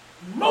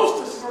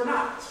 Most of us are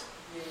not.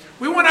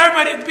 We want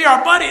everybody to be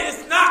our buddy.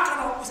 It's not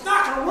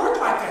gonna work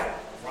like that.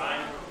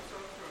 Right.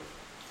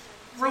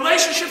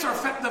 Relationships are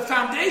the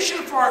foundation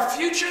for our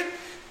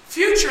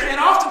future, and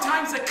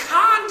oftentimes the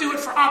conduit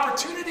for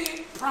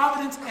opportunity,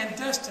 providence, and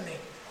destiny.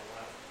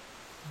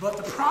 But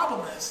the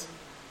problem is,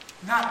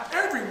 not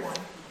everyone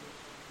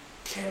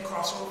can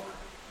cross over.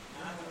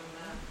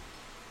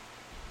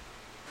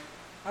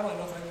 I don't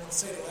know if I want to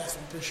say the last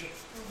one, Bishop.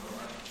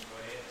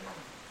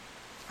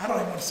 I don't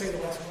even want to say the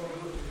last one.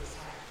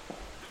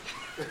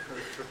 I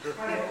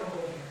don't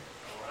know here.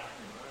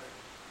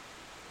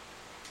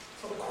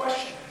 So the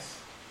question is,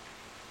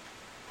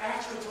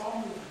 after it's all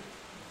moving,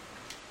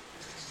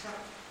 it's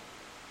constructed.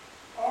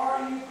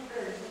 Are you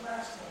prepared? It's the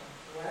last one.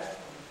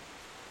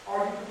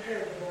 Are you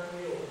prepared to burn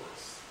the old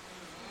ones?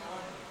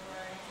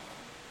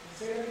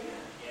 Say that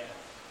again.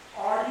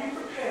 Yeah. Are you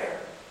prepared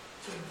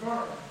to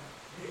burn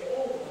the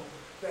old ones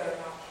that are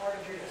not part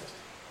of your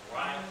destiny?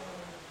 Right.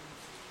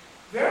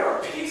 There are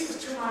pieces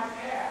to my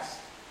past,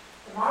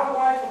 and my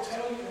wife will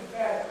tell you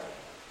emphatically.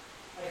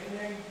 I can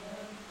name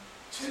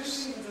 2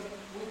 seasons of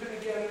we've been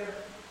together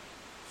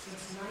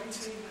since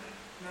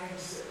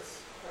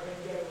 1996. I've been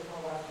together with my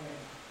wife,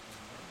 Mandy.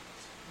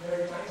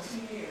 Married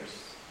 19 years.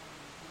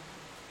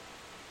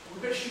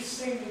 But she's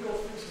seen me go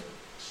through some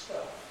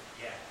stuff.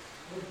 Yeah.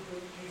 With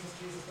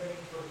Jesus, thank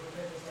you for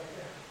repentance like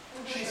that.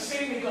 She's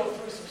seen me go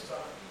through some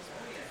stuff.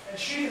 And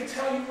she can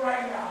tell you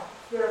right now,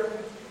 there have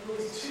been at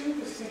least 2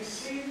 distinct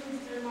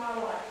seasons in my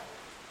life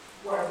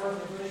where I burned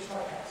the bridge to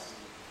my past.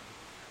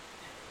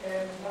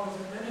 And one was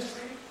in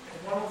ministry, and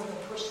one was in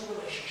a personal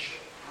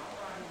relationship.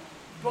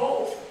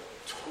 Both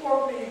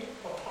tore me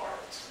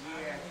apart.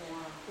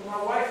 But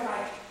my wife and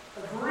I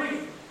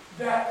agreed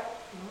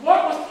that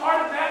what was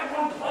part of that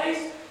one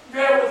place,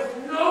 there was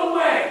no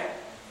way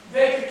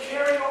they could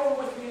carry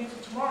over with me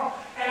until tomorrow.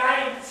 And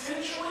I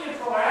intentionally and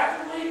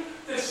proactively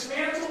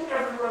dismantled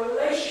every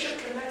relationship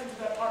connected to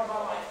that part of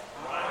my life.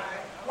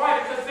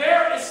 Why? Because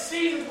there is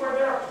seasons where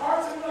there are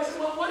parts of it. I said,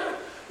 well, what if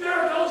there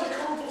are those that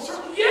come full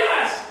circle?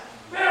 Yes,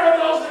 there are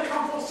those that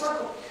come full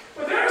circle.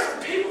 But there are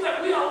some people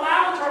that we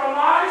allow into our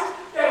lives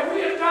that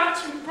we have got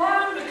to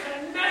burn the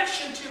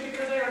connection to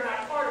because they are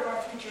not part of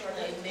our future.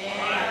 Amen.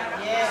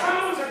 Some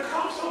of us are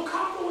so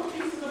comfortable with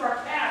pieces of our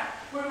past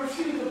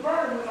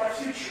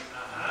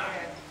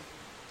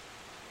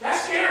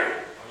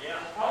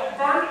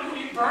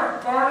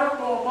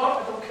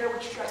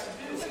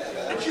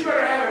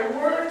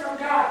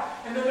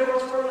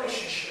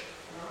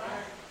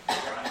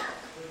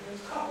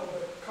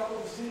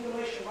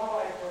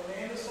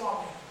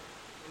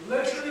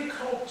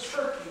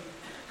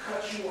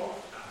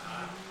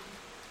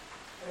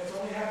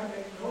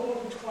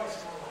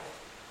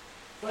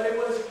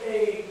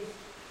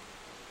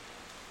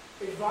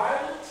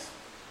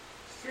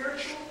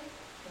spiritual,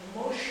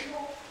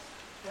 emotional,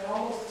 and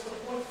almost to the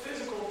point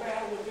physical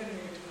battle within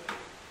me.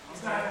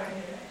 It's not in my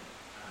DNA.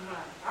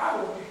 I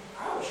will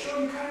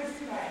show you kind of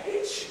thing I hate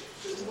you. It's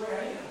just the way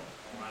I am.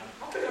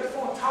 I'll pick up the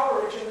phone and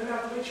tolerate you, and then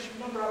I'll delete your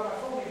number out of my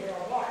phone again.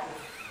 I'll block you.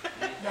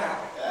 Now,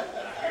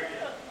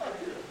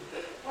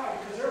 why?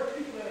 Because there are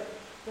people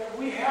that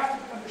we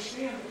have to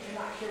understand that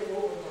cannot carry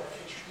over into our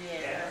future.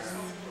 Yes.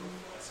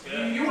 That's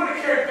good. You want to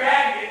carry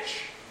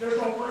baggage,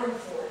 there's no room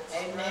for it.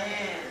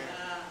 Amen.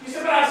 You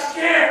said, but I'm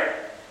scared.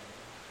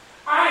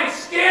 I am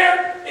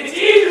scared. It's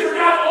easy for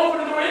God to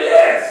open the door. It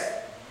is.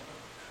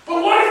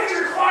 But what if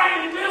it's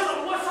required in bills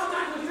of what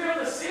sometimes we fail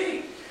to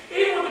see?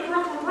 Even with the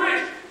Brooklyn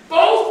Bridge,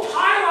 both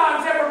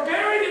pylons that were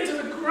buried into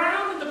the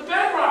ground and the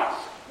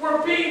bedrock were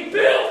being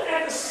built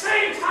at the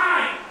same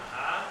time.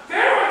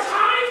 There are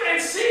times and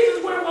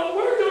seasons where what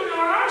we're doing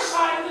on our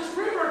side of this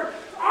river,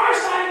 our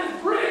side of this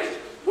bridge,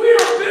 we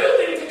are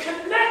building to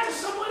connect to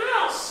someone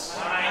else.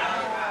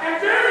 And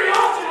very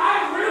often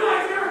I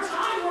realize there are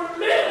times where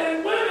men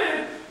and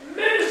women in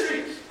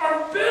ministry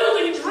are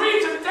building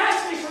dreams and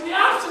destinies from the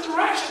opposite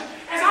direction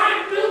as I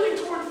am building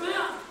towards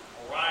them.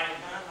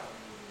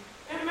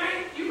 And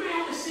you may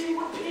only see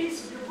one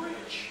piece of your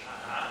bridge.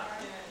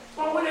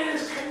 But when it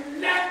is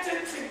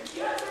connected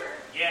together,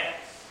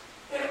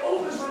 it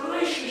opens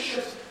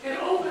relationships, it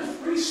opens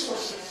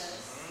resources,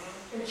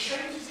 it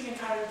changes the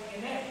entire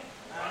DNA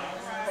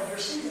of your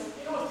season.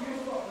 You know what's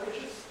beautiful about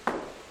bridges?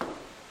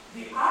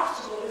 The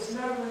obstacle is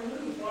never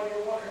removed while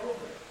you're walking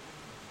over it.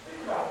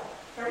 Think about it.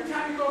 Every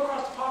time you go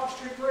across the Poplar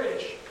Street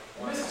Bridge,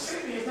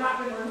 Mississippi has not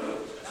been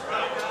removed.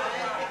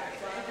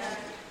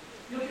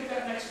 You'll get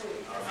that next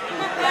week.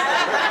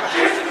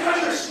 Just because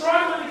you're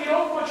struggling to get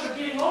over what you're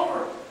getting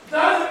over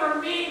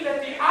doesn't mean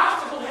that the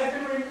obstacle has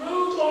been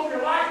removed over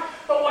your life.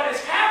 But what has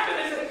happened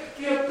is that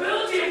the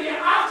ability of the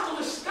obstacle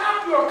to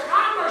stop your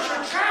commerce, your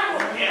travel,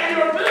 and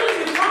your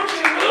ability to function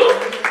and move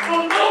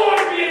will no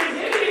longer be an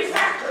inhibiting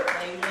factor.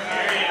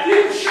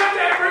 You can shut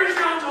that bridge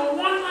down to a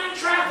one-lane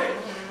traffic,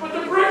 but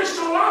the bridge is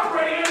still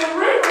operating and the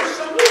river is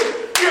still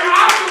moving. Your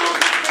obstacle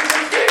can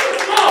continue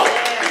to flow,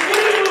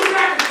 continue to move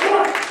back and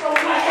forth. But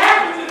what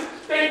happens is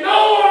they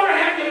no longer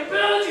have the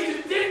ability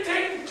to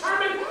dictate,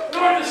 determine,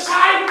 nor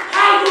decide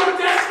how your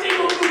destiny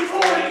will move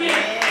forward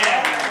again.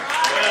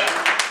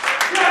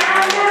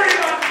 I'm worried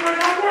about the bridge.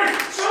 I'm worried.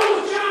 So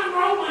was John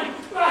Rowland.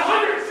 But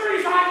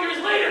 135 years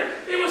later,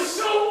 it was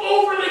so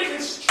overly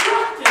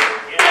constructed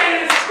that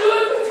it has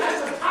stood the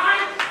test of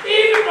time,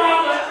 even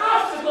while the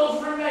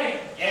obstacles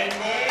remain. In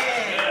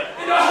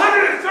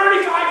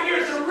 135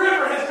 years, the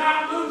river has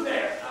not moved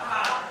there.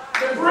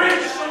 The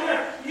bridge is still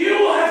there.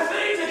 You will have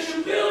things that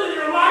you build in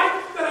your life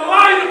that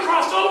allow you to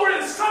cross over,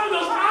 and some of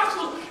those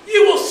obstacles,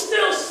 you will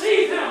still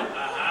see them.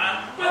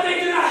 But they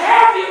do not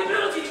have the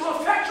ability to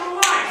affect your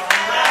life.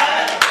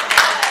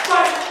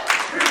 But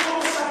here's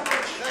what will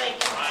separate you. Thank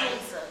you,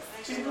 Jesus.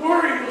 See,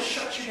 worry will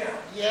shut you down.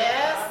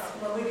 Yes. I'm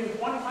going to leave you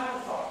with one final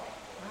thought.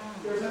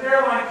 There was an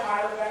airline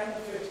pilot back in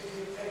the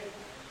 50s.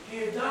 He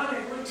had done a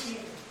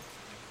routine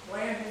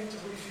landing to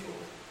refuel.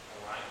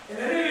 And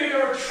then if you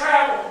ever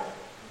traveled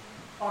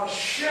on a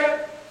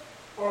ship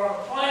or on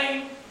a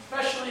plane,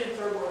 especially in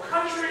third world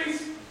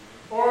countries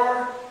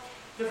or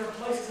different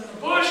places in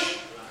the bush,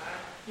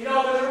 you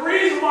know, there's a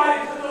reason why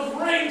they put those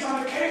rings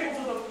on the cables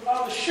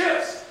of the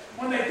ships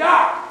when they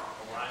dock.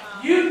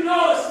 You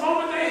notice the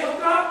moment they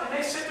hook up and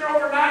they sit there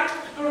overnight,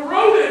 the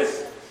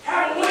rodents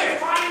have a way of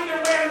finding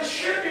their way on the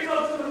ship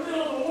because it's in the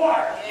middle of the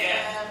water.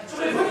 So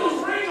they put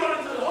those rings on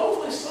it to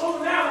hopefully slow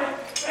them down.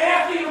 They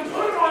have to even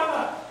put them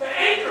on the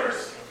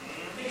anchors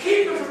to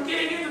keep them from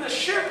getting into the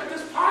ship. But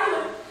this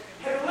pilot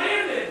had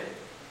landed.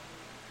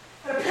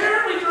 And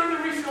apparently during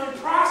the refueling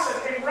process,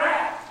 a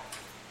rat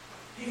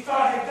he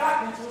thought had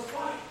gotten into his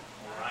plane.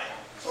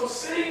 So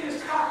sitting in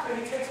his cockpit,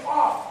 he takes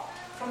off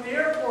from the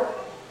airport.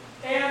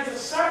 And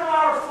it's a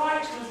 7-hour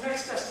flight to his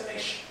next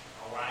destination.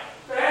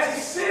 But as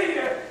he's sitting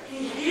there,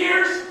 he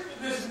hears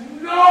this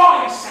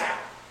gnawing sound.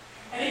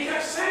 And he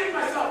kept saying to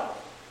myself,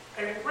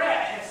 a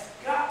rat has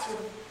got to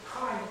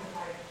climb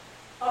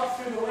up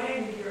through the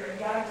landing gear and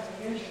got into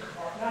the engine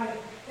compartment, not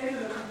into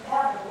the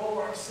compartment below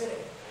where I'm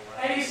sitting.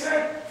 And he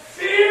said,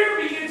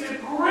 fear began to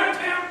grip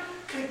him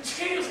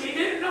continuously. He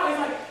didn't know. He's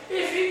like,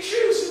 if he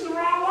chooses the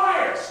wrong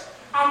wires,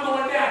 I'm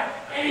going down.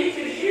 And he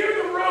could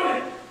hear the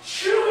rodent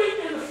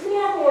chewing in the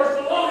floorboards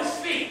below his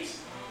feet.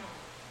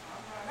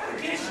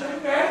 That gets you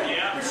bad.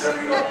 You're sort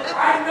of going,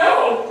 I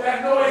know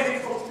that noise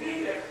ain't supposed to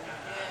be there.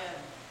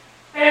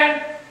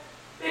 And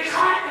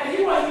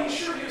he wasn't even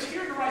sure he was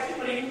hearing the right thing,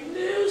 but he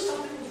knew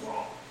something was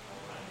wrong.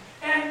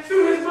 And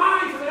through his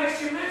mind, for the next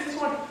few minutes, he's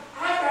going,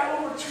 I've got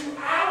over 2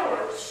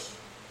 hours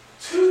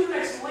to the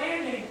next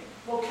landing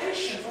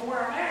location from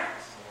where I'm at.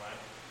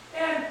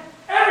 And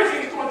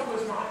everything's going through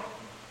his mind.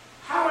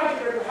 How do I get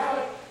there?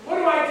 What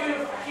do I do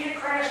if I can't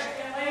crash, I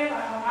can't land,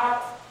 I'm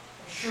out?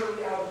 I'm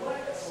surely out of what?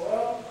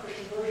 SOL, the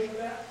Christian version of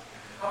that.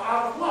 I'm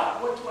out of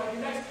what? What do I do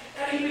next?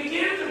 And he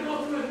began to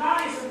go through his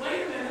mind. He said,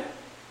 wait a minute.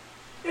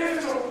 If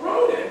it's a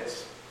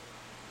rodent,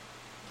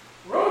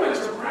 rodents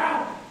are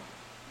ground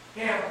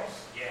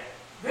animals.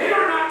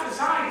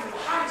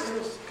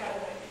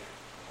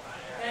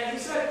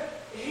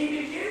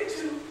 he began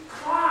to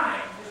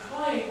climb his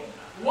plane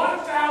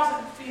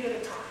 1,000 feet at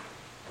a time.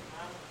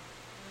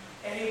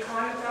 And he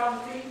climbed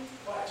 1,000 feet,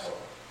 plateau.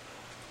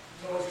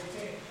 Noise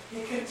continued. He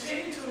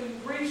continued to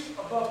reach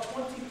above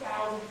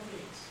 20,000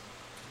 feet.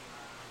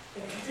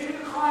 And he continued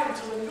to climb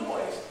until the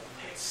noise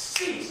had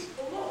ceased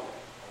below.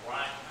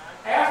 Right.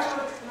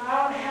 After an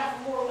hour and a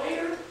half more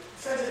later, it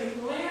says that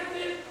he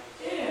landed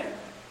in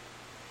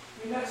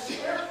New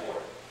Mexico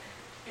airport.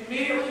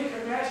 Immediately, you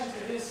can imagine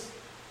that he's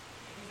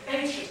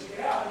anxious to get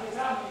out. He gets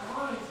out and he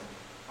climbs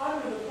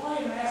under the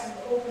plane and asks them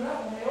to open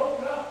up. When they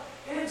open up,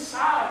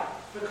 inside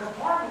the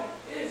compartment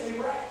is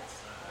a rat.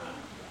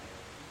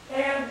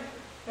 And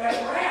that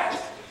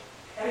rat,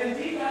 and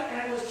indeed that,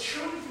 and it was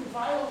chewing through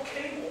vital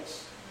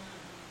cables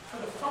for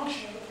the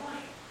function of the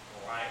plane.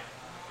 Right.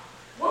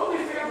 What we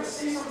fail to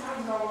see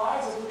sometimes in our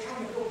lives as we're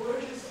trying to build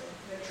bridges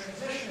and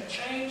transition and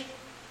change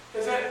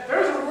is that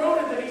there's a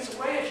rodent that eats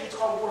away at you. It's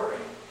called worry.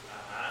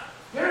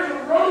 There's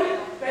a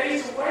rodent that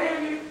eats away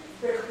at you.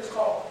 It's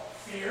called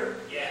fear,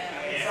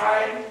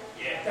 anxiety,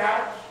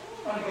 doubt,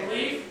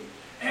 unbelief.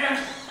 And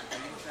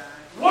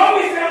what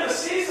we fail to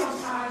see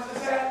sometimes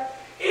is that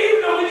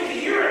even though we can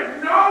hear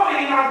it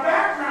gnawing in our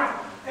background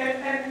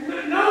and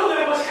know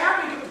that what's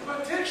happening could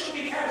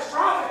potentially be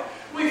catastrophic,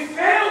 we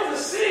fail to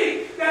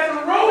see that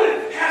the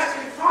rodent has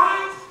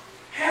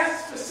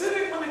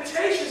specific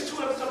limitations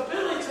to its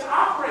ability to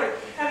operate.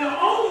 And the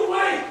only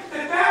way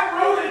that that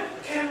rodent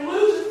can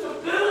lose its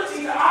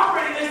ability to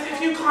operate is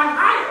if you climb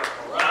higher.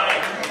 Right.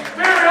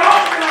 Very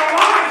often in our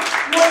lives,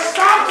 what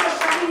stops us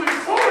from moving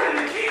forward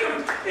in the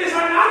kingdom is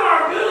not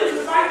our ability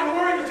to fight the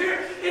worry and the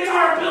fear. It's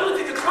our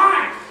ability to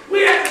climb.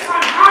 We have to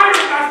climb higher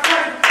in our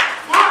faith,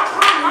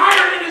 climb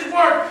higher in His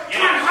Word,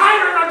 climb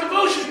higher in our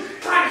devotion,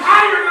 climb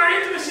higher in our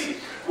intimacy.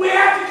 We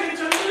have to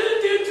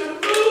continue to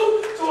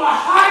move to a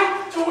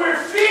height to where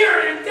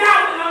fear and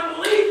doubt and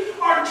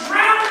unbelief are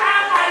drowned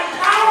out by the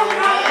power of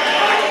God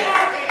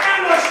and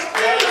the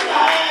Spirit of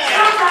God.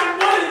 Sometimes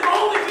what is the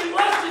only thing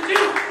left to do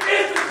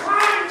is to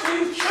climb until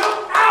you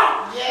choke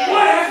out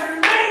what has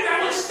remained that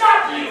would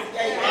stop you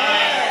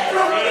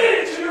from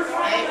getting to your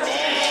final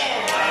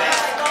destination.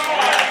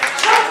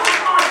 Sometimes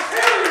our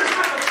failure is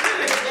not the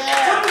finish.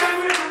 Sometimes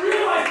we have to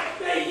realize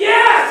that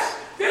yes,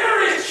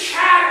 there is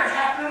chatter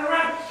happening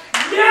around.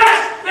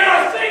 Yes, there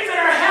are things that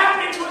are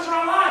happening to us in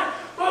our lives,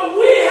 but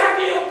we have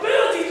the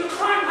ability to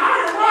climb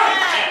higher. Why?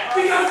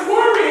 Because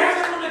worry has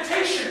a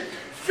limitation.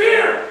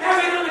 Fear has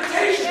a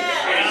limitation.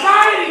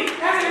 Anxiety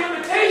has a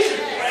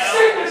limitation.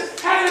 Sickness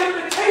has a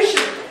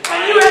limitation. And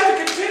you have to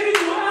continue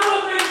to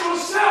elevate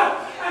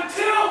yourself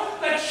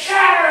until the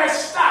chatter has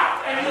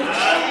stopped and you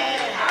choke.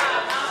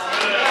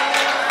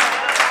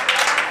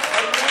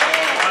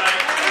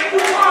 Can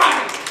you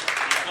climb?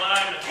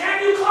 Can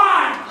you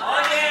climb?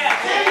 Oh, yeah.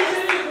 Can you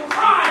continue to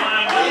climb?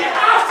 When the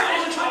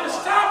obstacles are trying to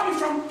stop you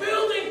from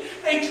building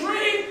a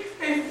dream,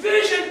 a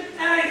vision,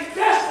 and a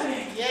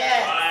destiny.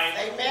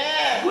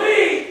 Amen. We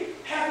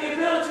have the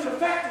ability to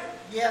affect it.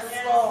 Yes,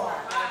 Lord.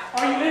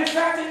 Are you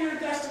infecting your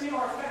destiny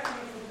or affecting it?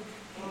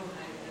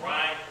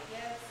 Right.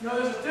 You know,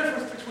 there's a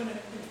difference between an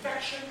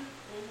infection.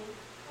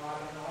 Oh, I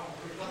don't know. I'm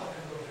pretty not going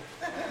to go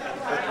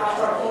there. I'll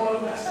start a whole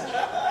other message.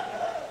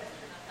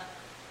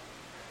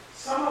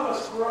 Some of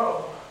us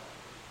grow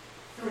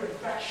through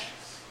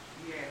infections.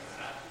 You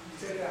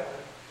say that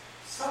way.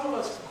 Some of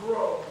us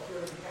grow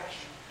through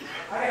infection.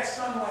 I got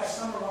stung last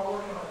summer while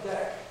working on a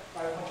deck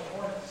by a bunch of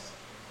hornets.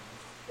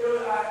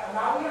 I'm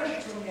not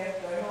allergic to them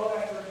yet, but I know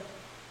after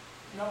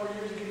a number of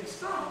years of getting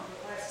stung,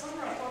 but last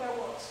summer I thought I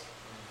was.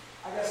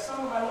 I got stung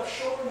on my left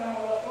shoulder and down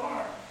my left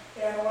arm.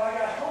 And when I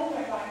got home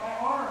that night, my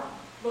arm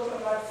looked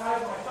like the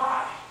size of my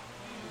thigh.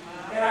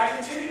 And I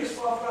continued to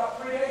swell for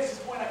about 3 days to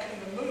the point I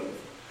couldn't even move.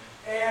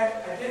 And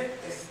I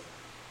did this.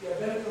 Yeah,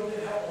 Benadryl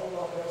didn't help a whole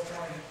lot, but I was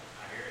trying.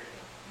 I hear it.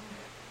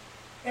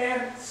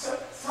 And so,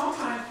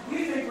 sometimes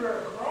we think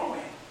we're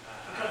growing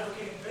because we're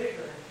getting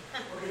bigger,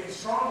 we're getting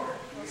stronger.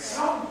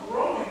 Some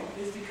growing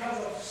is because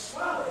of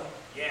swelling.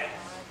 Yes.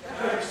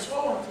 Because you're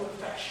swollen through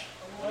infection.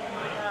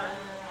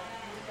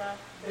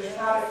 It's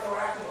not a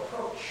proactive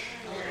approach.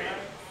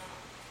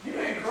 You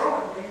may be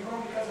growing, but are you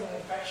growing because of an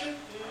infection?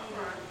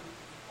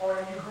 Or are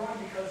you growing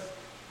because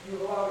you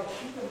allow to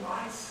keep the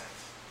mindset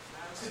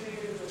to be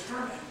able to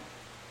determine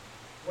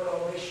what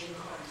elevation you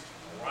climb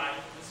to? Right.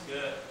 That's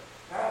good.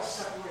 That'll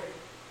separate.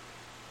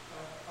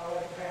 I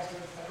like the pastor.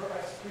 I've heard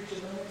us preach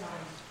it many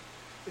times.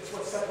 It's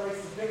what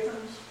separates the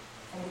victims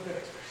from the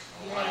victors.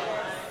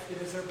 It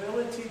is their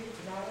ability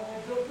to not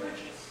only build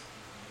bridges,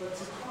 but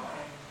to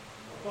climb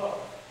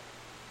above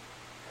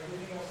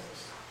everything else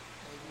that's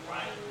stopping.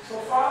 Right. So,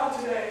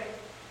 Father, today,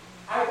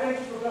 I thank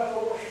you for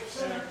Bethel Worship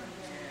Center.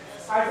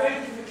 I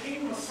thank you for the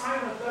kingdom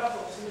assignment of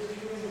Bethel who is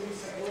giving the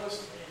St.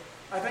 Louis.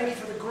 I thank you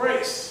for the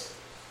grace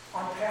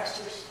on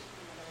pastors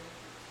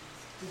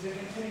to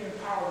continue to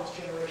empower this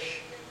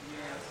generation.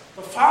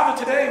 But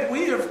Father, today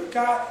we have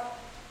got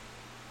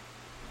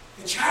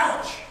a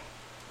challenge.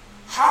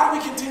 How do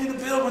we continue to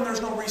build when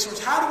there's no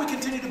resource? How do we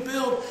continue to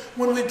build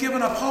when we've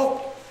given up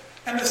hope?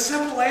 And the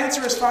simple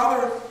answer is,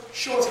 Father,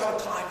 show us how to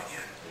climb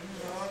again.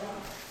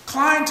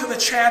 Climb till the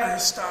chatter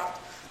has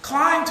stopped.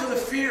 Climb till the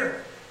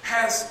fear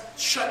has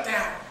shut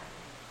down.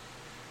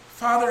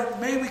 Father,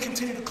 may we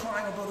continue to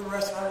climb above the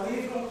rest. And I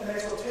leave them an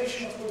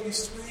exhortation of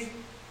Philippians 3,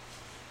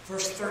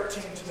 verse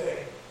 13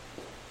 today.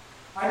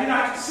 I do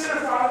not consider,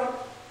 brother,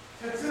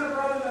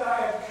 that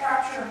I have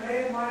captured and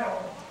made my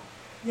own.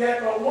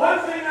 Yet but one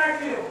thing I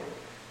do,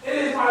 it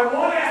is my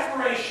one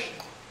aspiration.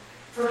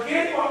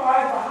 Forget what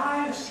lies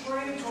behind and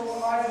strain toward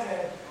what lies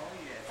ahead.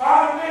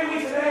 Father, may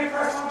we today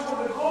press on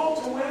toward the goal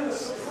to win the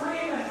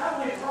supreme and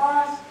heavenly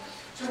prize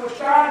to which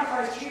God in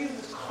Christ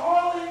Jesus is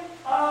calling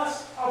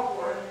us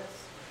upward.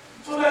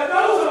 So that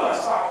those of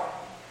us, Father,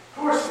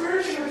 who are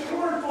spiritually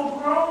mature and full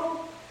grown,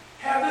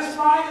 have this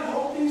mind and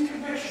hold these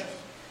convictions.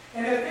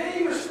 And if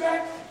any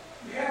respect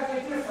we have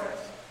a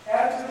difference,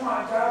 add to the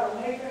mind. God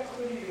will make that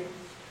clear to you.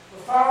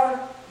 But Father,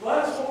 let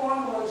us hold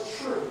on to what is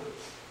true,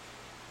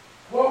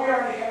 what we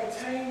already have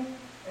attained,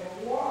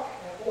 and walk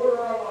and order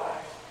our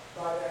lives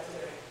by that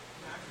today.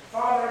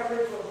 Father, I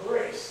pray for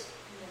grace,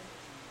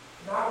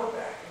 not look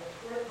back,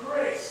 and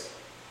grace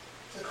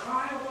to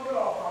climb above it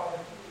all, Father,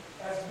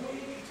 as we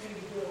continue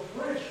to build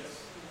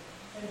bridges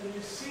into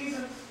new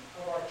seasons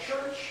of our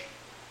church,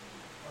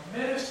 our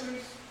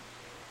ministries,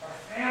 our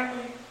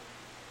family,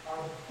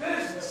 our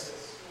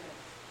businesses,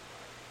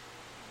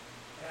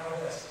 and our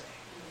destiny.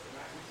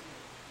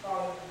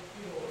 Father,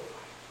 be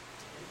glorified.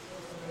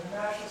 In the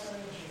matchless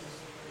name of Jesus,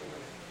 we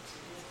pray.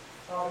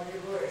 Father,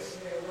 your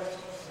grace, may it rest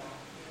on us now.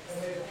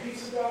 And may the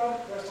peace of God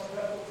rest on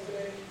Bethel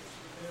today.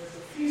 And may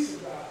the peace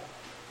of God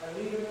I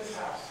leave in this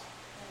house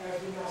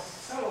as we now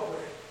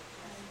celebrate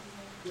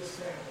this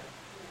family.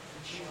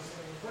 In Jesus'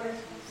 name we pray.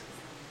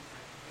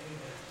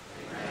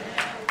 Amen.